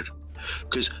to think of...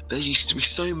 Because there used to be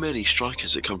so many strikers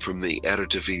that come from the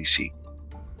Eredivisie.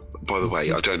 By the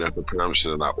way, I don't know what the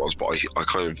pronunciation of that was, but I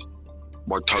kind of...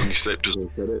 My tongue slipped as I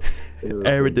said it.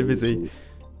 Eredivisie.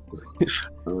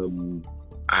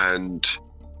 And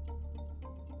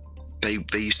they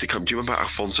used to come. Do you remember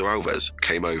Alfonso Alves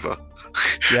came over?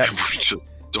 Yeah. And was just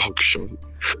dog shot.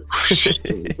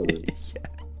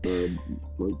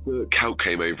 Like Cal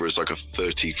came over as like a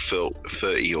 30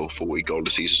 or 40 goal a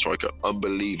season striker,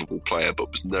 unbelievable player,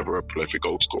 but was never a prolific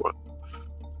goal scorer.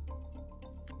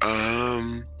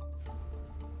 I'm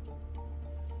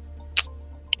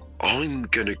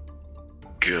gonna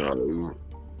go.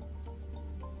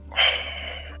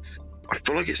 I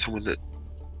feel like it's someone that.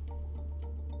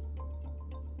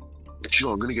 Do you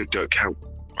know, I'm gonna go Dirk Kuyt.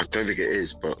 I don't think it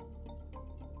is, but.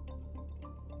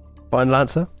 Final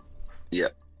answer? Yeah.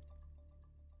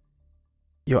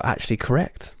 You're actually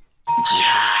correct.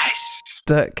 Yes!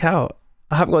 Dirk Kuyt.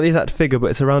 I haven't got the exact figure, but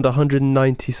it's around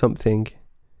 190 something.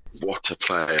 What a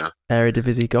player.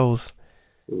 Eredivisie goals.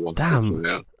 Damn.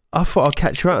 Player. I thought I'd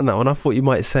catch you out on that one. I thought you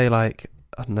might say, like,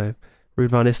 I don't know, Ruud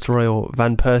van Nistelrooy or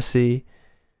Van Persie.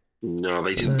 No,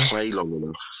 they didn't play long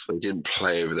enough. They didn't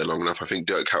play over there long enough. I think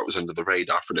Dirk Kuyt was under the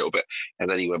radar for a little bit, and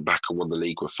then he went back and won the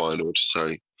league with Feyenoord.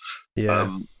 So,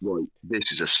 yeah. Right, this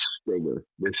is a stinger.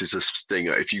 This is a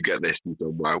stinger. If you get this, you've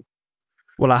done well.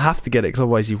 Well, I have to get it because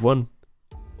otherwise you've won.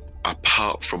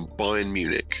 Apart from Bayern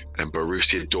Munich and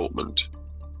Borussia Dortmund,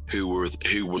 who was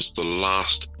the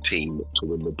last team to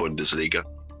win the Bundesliga?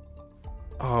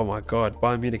 Oh my God,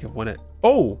 Bayern Munich have won it.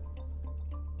 Oh!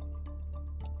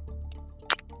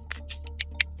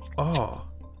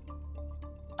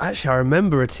 Actually, I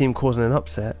remember a team causing an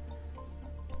upset.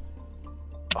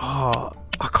 I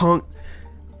can't.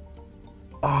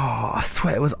 I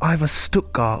swear it was either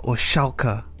Stuttgart or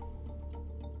Schalke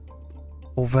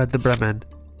or Werder Bremen.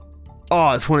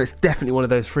 It's definitely one of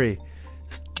those three.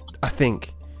 I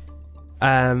think.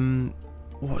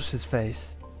 What's his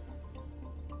face?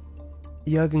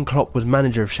 Jurgen Klopp was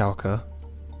manager of Schalke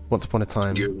once upon a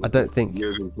time. I don't think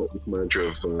Jurgen Klopp was manager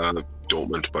of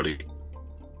Dortmund, buddy.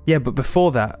 Yeah, but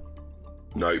before that.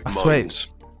 No,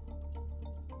 Mainz.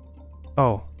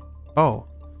 Oh. Why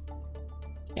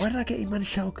did I get him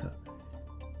manage Schalke? I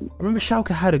remember Schalke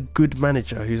had a good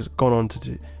manager who's gone on to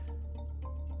do.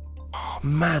 Oh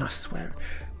man, I swear.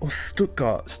 Or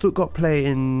Stuttgart. Stuttgart play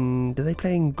in. Do they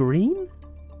play in green?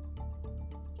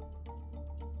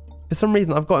 For some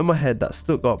reason, I've got in my head that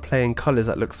Stuttgart play in colours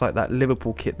that looks like that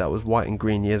Liverpool kit that was white and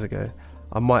green years ago.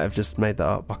 I might have just made that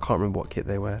up. I can't remember what kit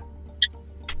they wear.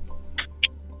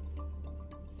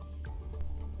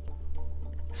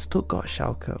 Stuttgart,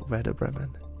 Schalke, Werder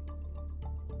Bremen.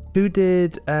 Who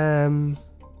did I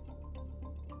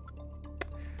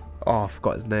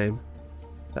forgot his name.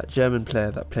 That German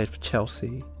player that played for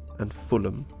Chelsea and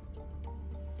Fulham.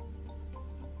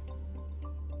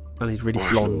 And he's really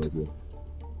blonde.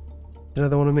 Do you know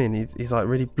the one I mean? He's like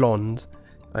really blonde,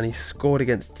 and he scored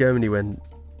against Germany when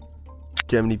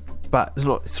Germany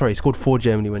he scored for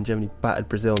Germany when Germany battered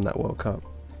Brazil in that World Cup.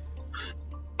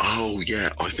 Oh yeah,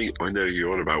 I think I know who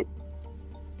you're on about.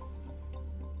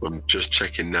 I'm just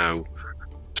checking now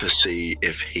to see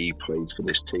if he plays for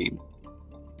this team.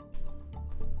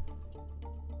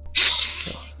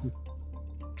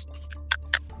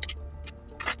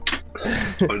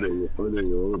 I know who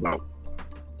you're on about.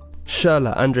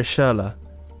 Andre Schürrle.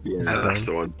 Yeah, that's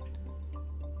the one.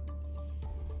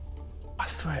 I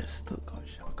swear it's Stuttgart,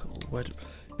 Schalke.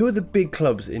 Who are the big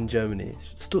clubs in Germany?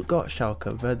 Stuttgart,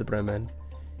 Schalke, Werder Bremen.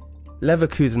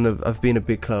 Leverkusen have been a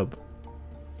big club.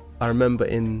 I remember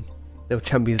in the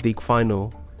Champions League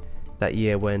final that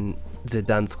year when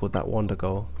Zidane scored that wonder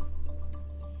goal.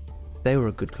 They were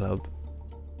a good club.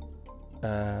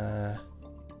 Hertha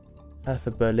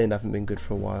Berlin haven't been good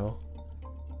for a while.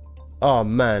 Oh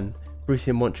man,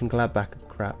 Borussia Mönchengladbach are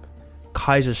crap.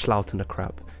 Kaiserslautern are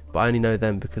crap, but I only know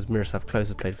them because Miroslav Klose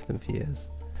has played for them for years.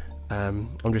 I'm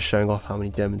just showing off how many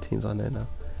German teams I know now.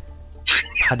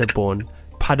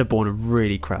 Paderborn are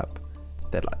really crap.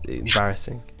 They're like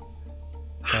embarrassing.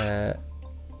 Come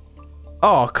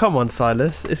on,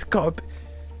 Silas. It's got to be...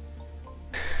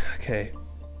 Okay.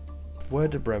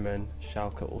 Werder Bremen,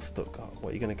 Schalke or Stuttgart?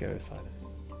 What are you going to go with, Silas?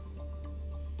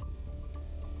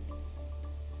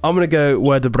 I'm going to go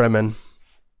Werder Bremen.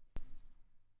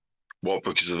 What,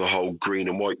 because of the whole green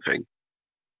and white thing?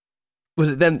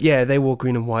 Was it them? Yeah, they wore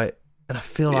green and white. And I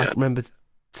feel like I remember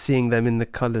seeing them in the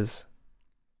colours.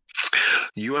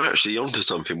 You were actually onto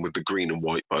something with the green and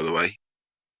white, by the way.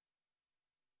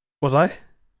 Was I?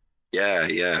 Yeah.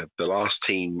 The last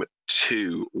team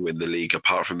to win the league,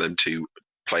 apart from them two,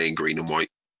 playing green and white.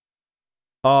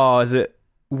 Oh, is it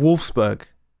Wolfsburg?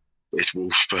 It's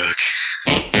Wolfsburg.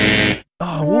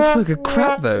 Wolfsburg are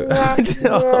crap though.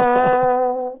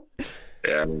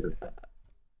 Yeah.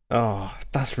 Oh,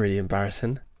 that's really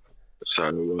embarrassing.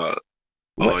 So,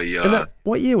 what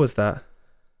year was that?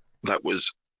 That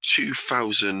was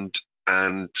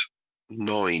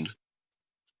 2009.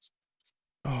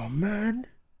 Oh, man.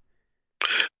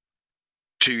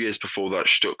 2 years before that,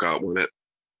 Stuttgart won it.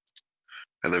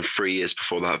 And then 3 years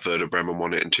before that, Werder Bremen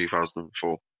won it in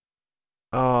 2004.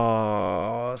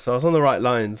 Oh, so I was on the right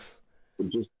lines.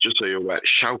 Just so you're aware,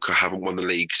 Schalke haven't won the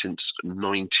league since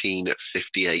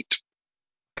 1958.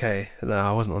 Okay, no,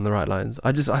 I wasn't on the right lines.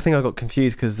 I think I got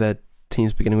confused because they're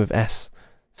teams beginning with S,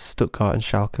 Stuttgart and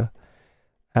Schalke.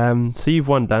 So you've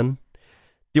won, Dan.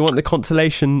 Do you want the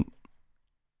consolation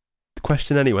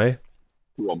question anyway?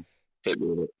 Go on, hit me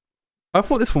with it. I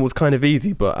thought this one was kind of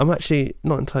easy, but I'm actually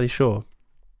not entirely sure.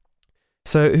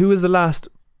 So, who was the last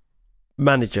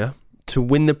manager to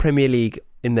win the Premier League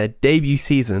in their debut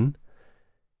season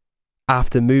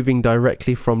after moving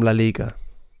directly from La Liga?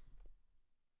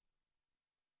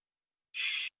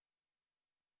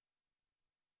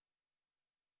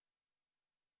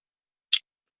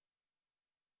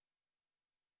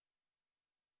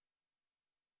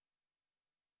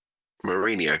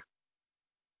 Mourinho.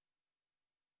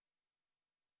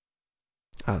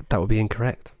 That would be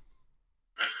incorrect.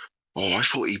 Oh, I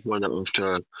thought he won it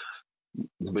after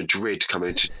Madrid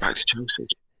coming back to Chelsea.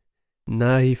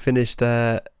 No, he finished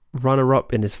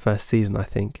runner-up in his first season, I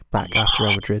think, back after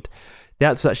Real Madrid. The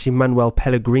answer was actually Manuel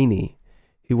Pellegrini,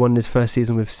 who won his first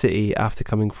season with City after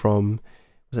coming from,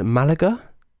 was it Malaga?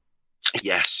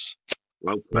 Yes.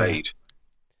 Well played. Yeah.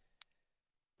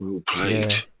 Well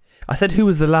played. Yeah. I said who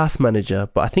was the last manager,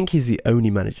 but I think he's the only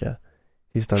manager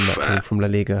who's done that coming from La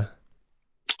Liga.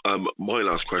 My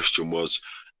last question was,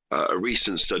 a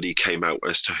recent study came out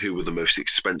as to who were the most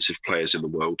expensive players in the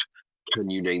world. Can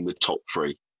you name the top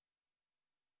three?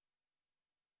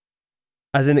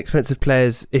 As in expensive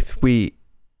players, if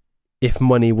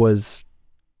money was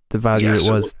the value it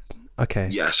was. Okay.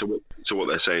 Yeah, so what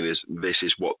they're saying is this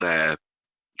is what their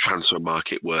transfer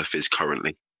market worth is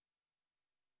currently.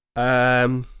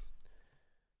 Top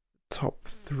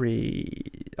three.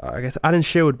 I guess Alan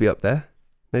Shearer would be up there,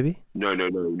 maybe? No.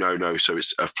 So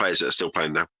it's of players that are still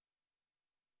playing now.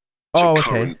 So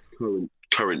okay.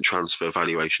 Current transfer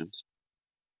valuations.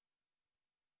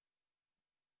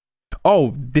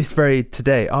 Oh, this very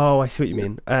today. Oh, I see what you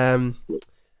mean.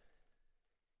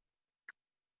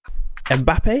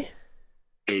 Mbappe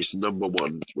is number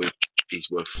one. He's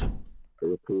worth a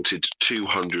reported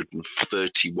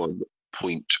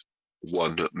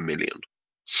 231.1 million.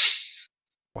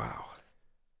 Wow.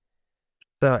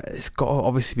 So it's got to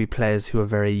obviously be players who are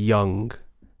very young.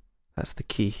 That's the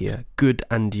key here. Good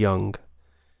and young.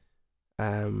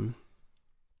 So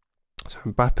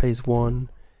Mbappe's one.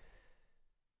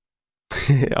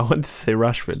 I wanted to say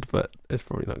Rashford, but it's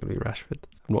probably not going to be Rashford.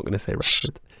 I'm not going to say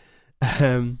Rashford.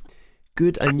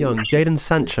 Good and young. Jadon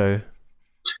Sancho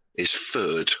is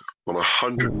third on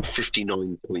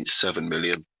 159.7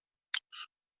 million.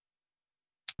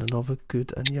 Another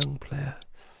good and young player.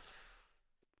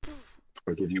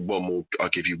 I'll give you one more. I'll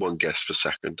give you one guess for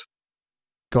second.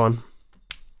 Go on.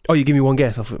 Oh, you give me one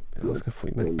guess. I thought you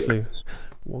meant a clue.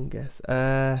 One guess.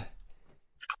 I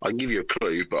can give you a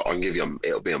clue, but I can give you.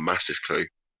 It'll be a massive clue.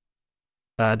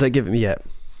 Don't give it me yet.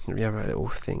 Let me have a little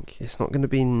think. It's not going to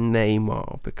be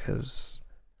Neymar because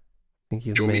I think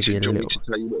he's maybe a little. Do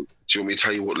you want me to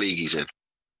tell you what league he's in?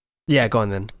 Yeah, go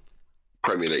on then.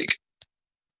 Premier League.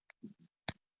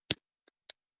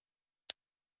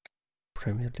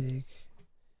 Premier League.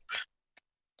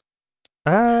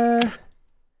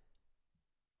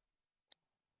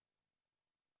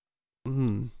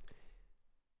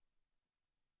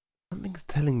 Something's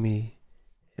telling me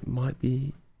it might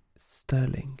be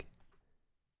Sterling.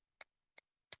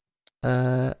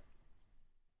 Harry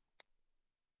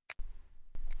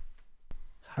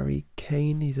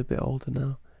Kane, he's a bit older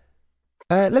now.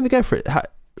 Let me go for it.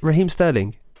 Raheem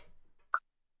Sterling.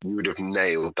 You would have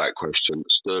nailed that question.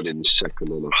 Sterling's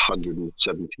second on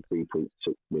 173.6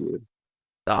 million.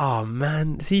 Oh,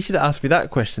 man. See, you should have asked me that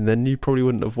question, then you probably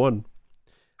wouldn't have won.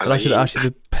 And I should have asked you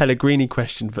the Pellegrini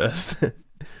question first.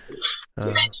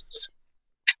 Oh,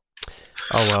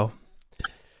 well.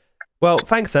 Well,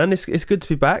 thanks, Dan. It's good to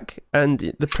be back. And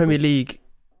the Premier League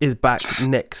is back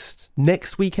next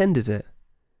weekend, is it?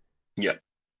 Yeah.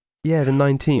 Yeah, the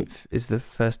 19th is the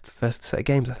first set of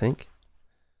games, I think.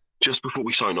 Just before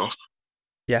we sign off.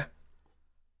 Yeah.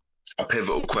 A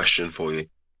pivotal question for you.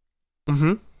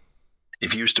 Mm-hmm.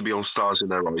 If you used to be on Stars in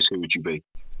Their Eyes, who would you be?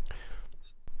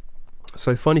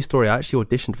 So, funny story, I actually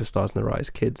auditioned for Stars in Their Eyes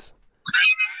Kids.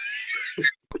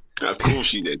 Of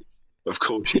course you did. Of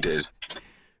course you did.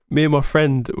 Me and my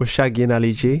friend were Shaggy and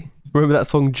Ali G. Remember that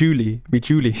song, Julie? Be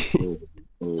Julie. Oh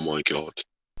my God.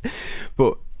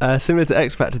 But similar to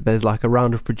X Factor, there's like a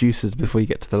round of producers before you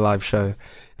get to the live show,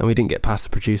 and we didn't get past the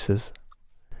producers.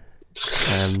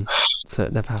 So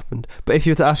it never happened. But if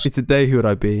you were to ask me today who would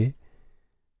I be,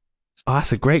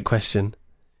 that's a great question.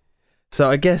 So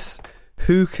I guess,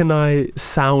 who can I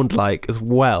sound like as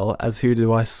well as who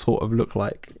do I sort of look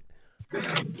like?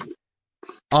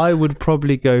 I would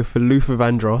probably go for Luther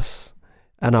Vandross,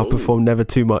 and I'll perform Never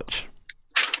Too Much.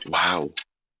 Wow.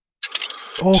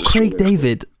 Oh, Craig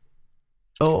David.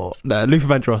 Oh, no, Luther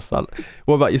Vandross.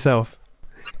 What about yourself?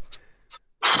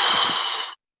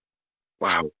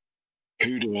 Wow.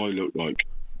 Who do I look like?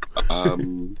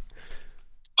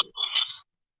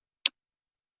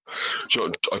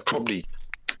 I probably...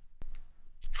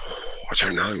 I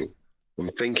don't know. I'm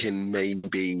thinking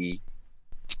maybe...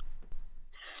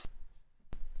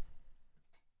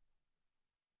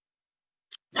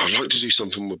 I'd like to do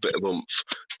something with a bit of oomph.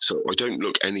 So I don't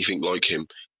look anything like him,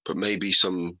 but maybe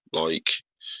some like...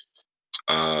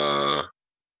 I've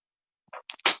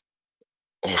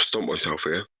stumped myself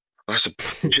here. I should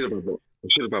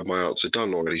have had my answer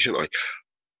done already, shouldn't I?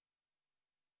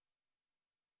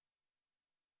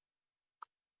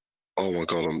 Oh my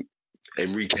God, I'm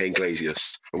Enrique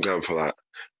Iglesias. I'm going for that.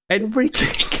 Enrique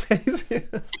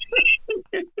Iglesias.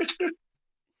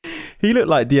 He looked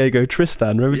like Diego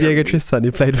Tristan. Remember Diego Tristan?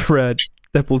 He played for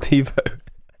Deportivo.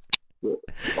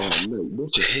 Oh no,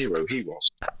 what a hero he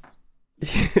was.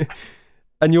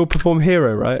 And you'll perform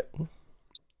Hero, right?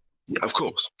 Yeah, of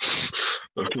course.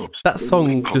 That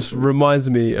song just reminds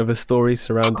me of a story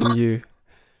surrounding you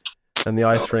and the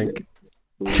ice rink.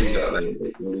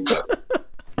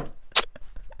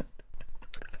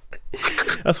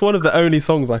 That's one of the only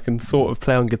songs I can sort of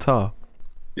play on guitar.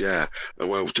 Yeah,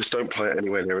 well, just don't play it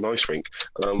anywhere near an ice rink.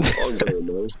 I'm going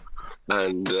now,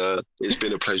 and it's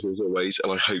been a pleasure as always.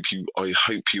 And I hope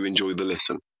you enjoy the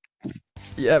listen.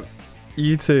 Yep,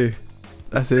 you too.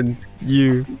 As in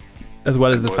you, as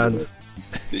well as the fans.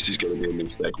 This is going to be a new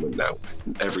segment now.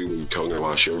 Every week I'm going to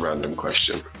ask you a random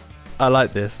question. I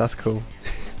like this. That's cool.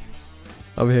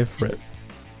 I'm here for it.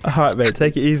 All right, mate.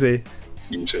 Take it easy.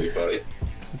 You too. Bye.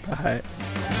 Bye.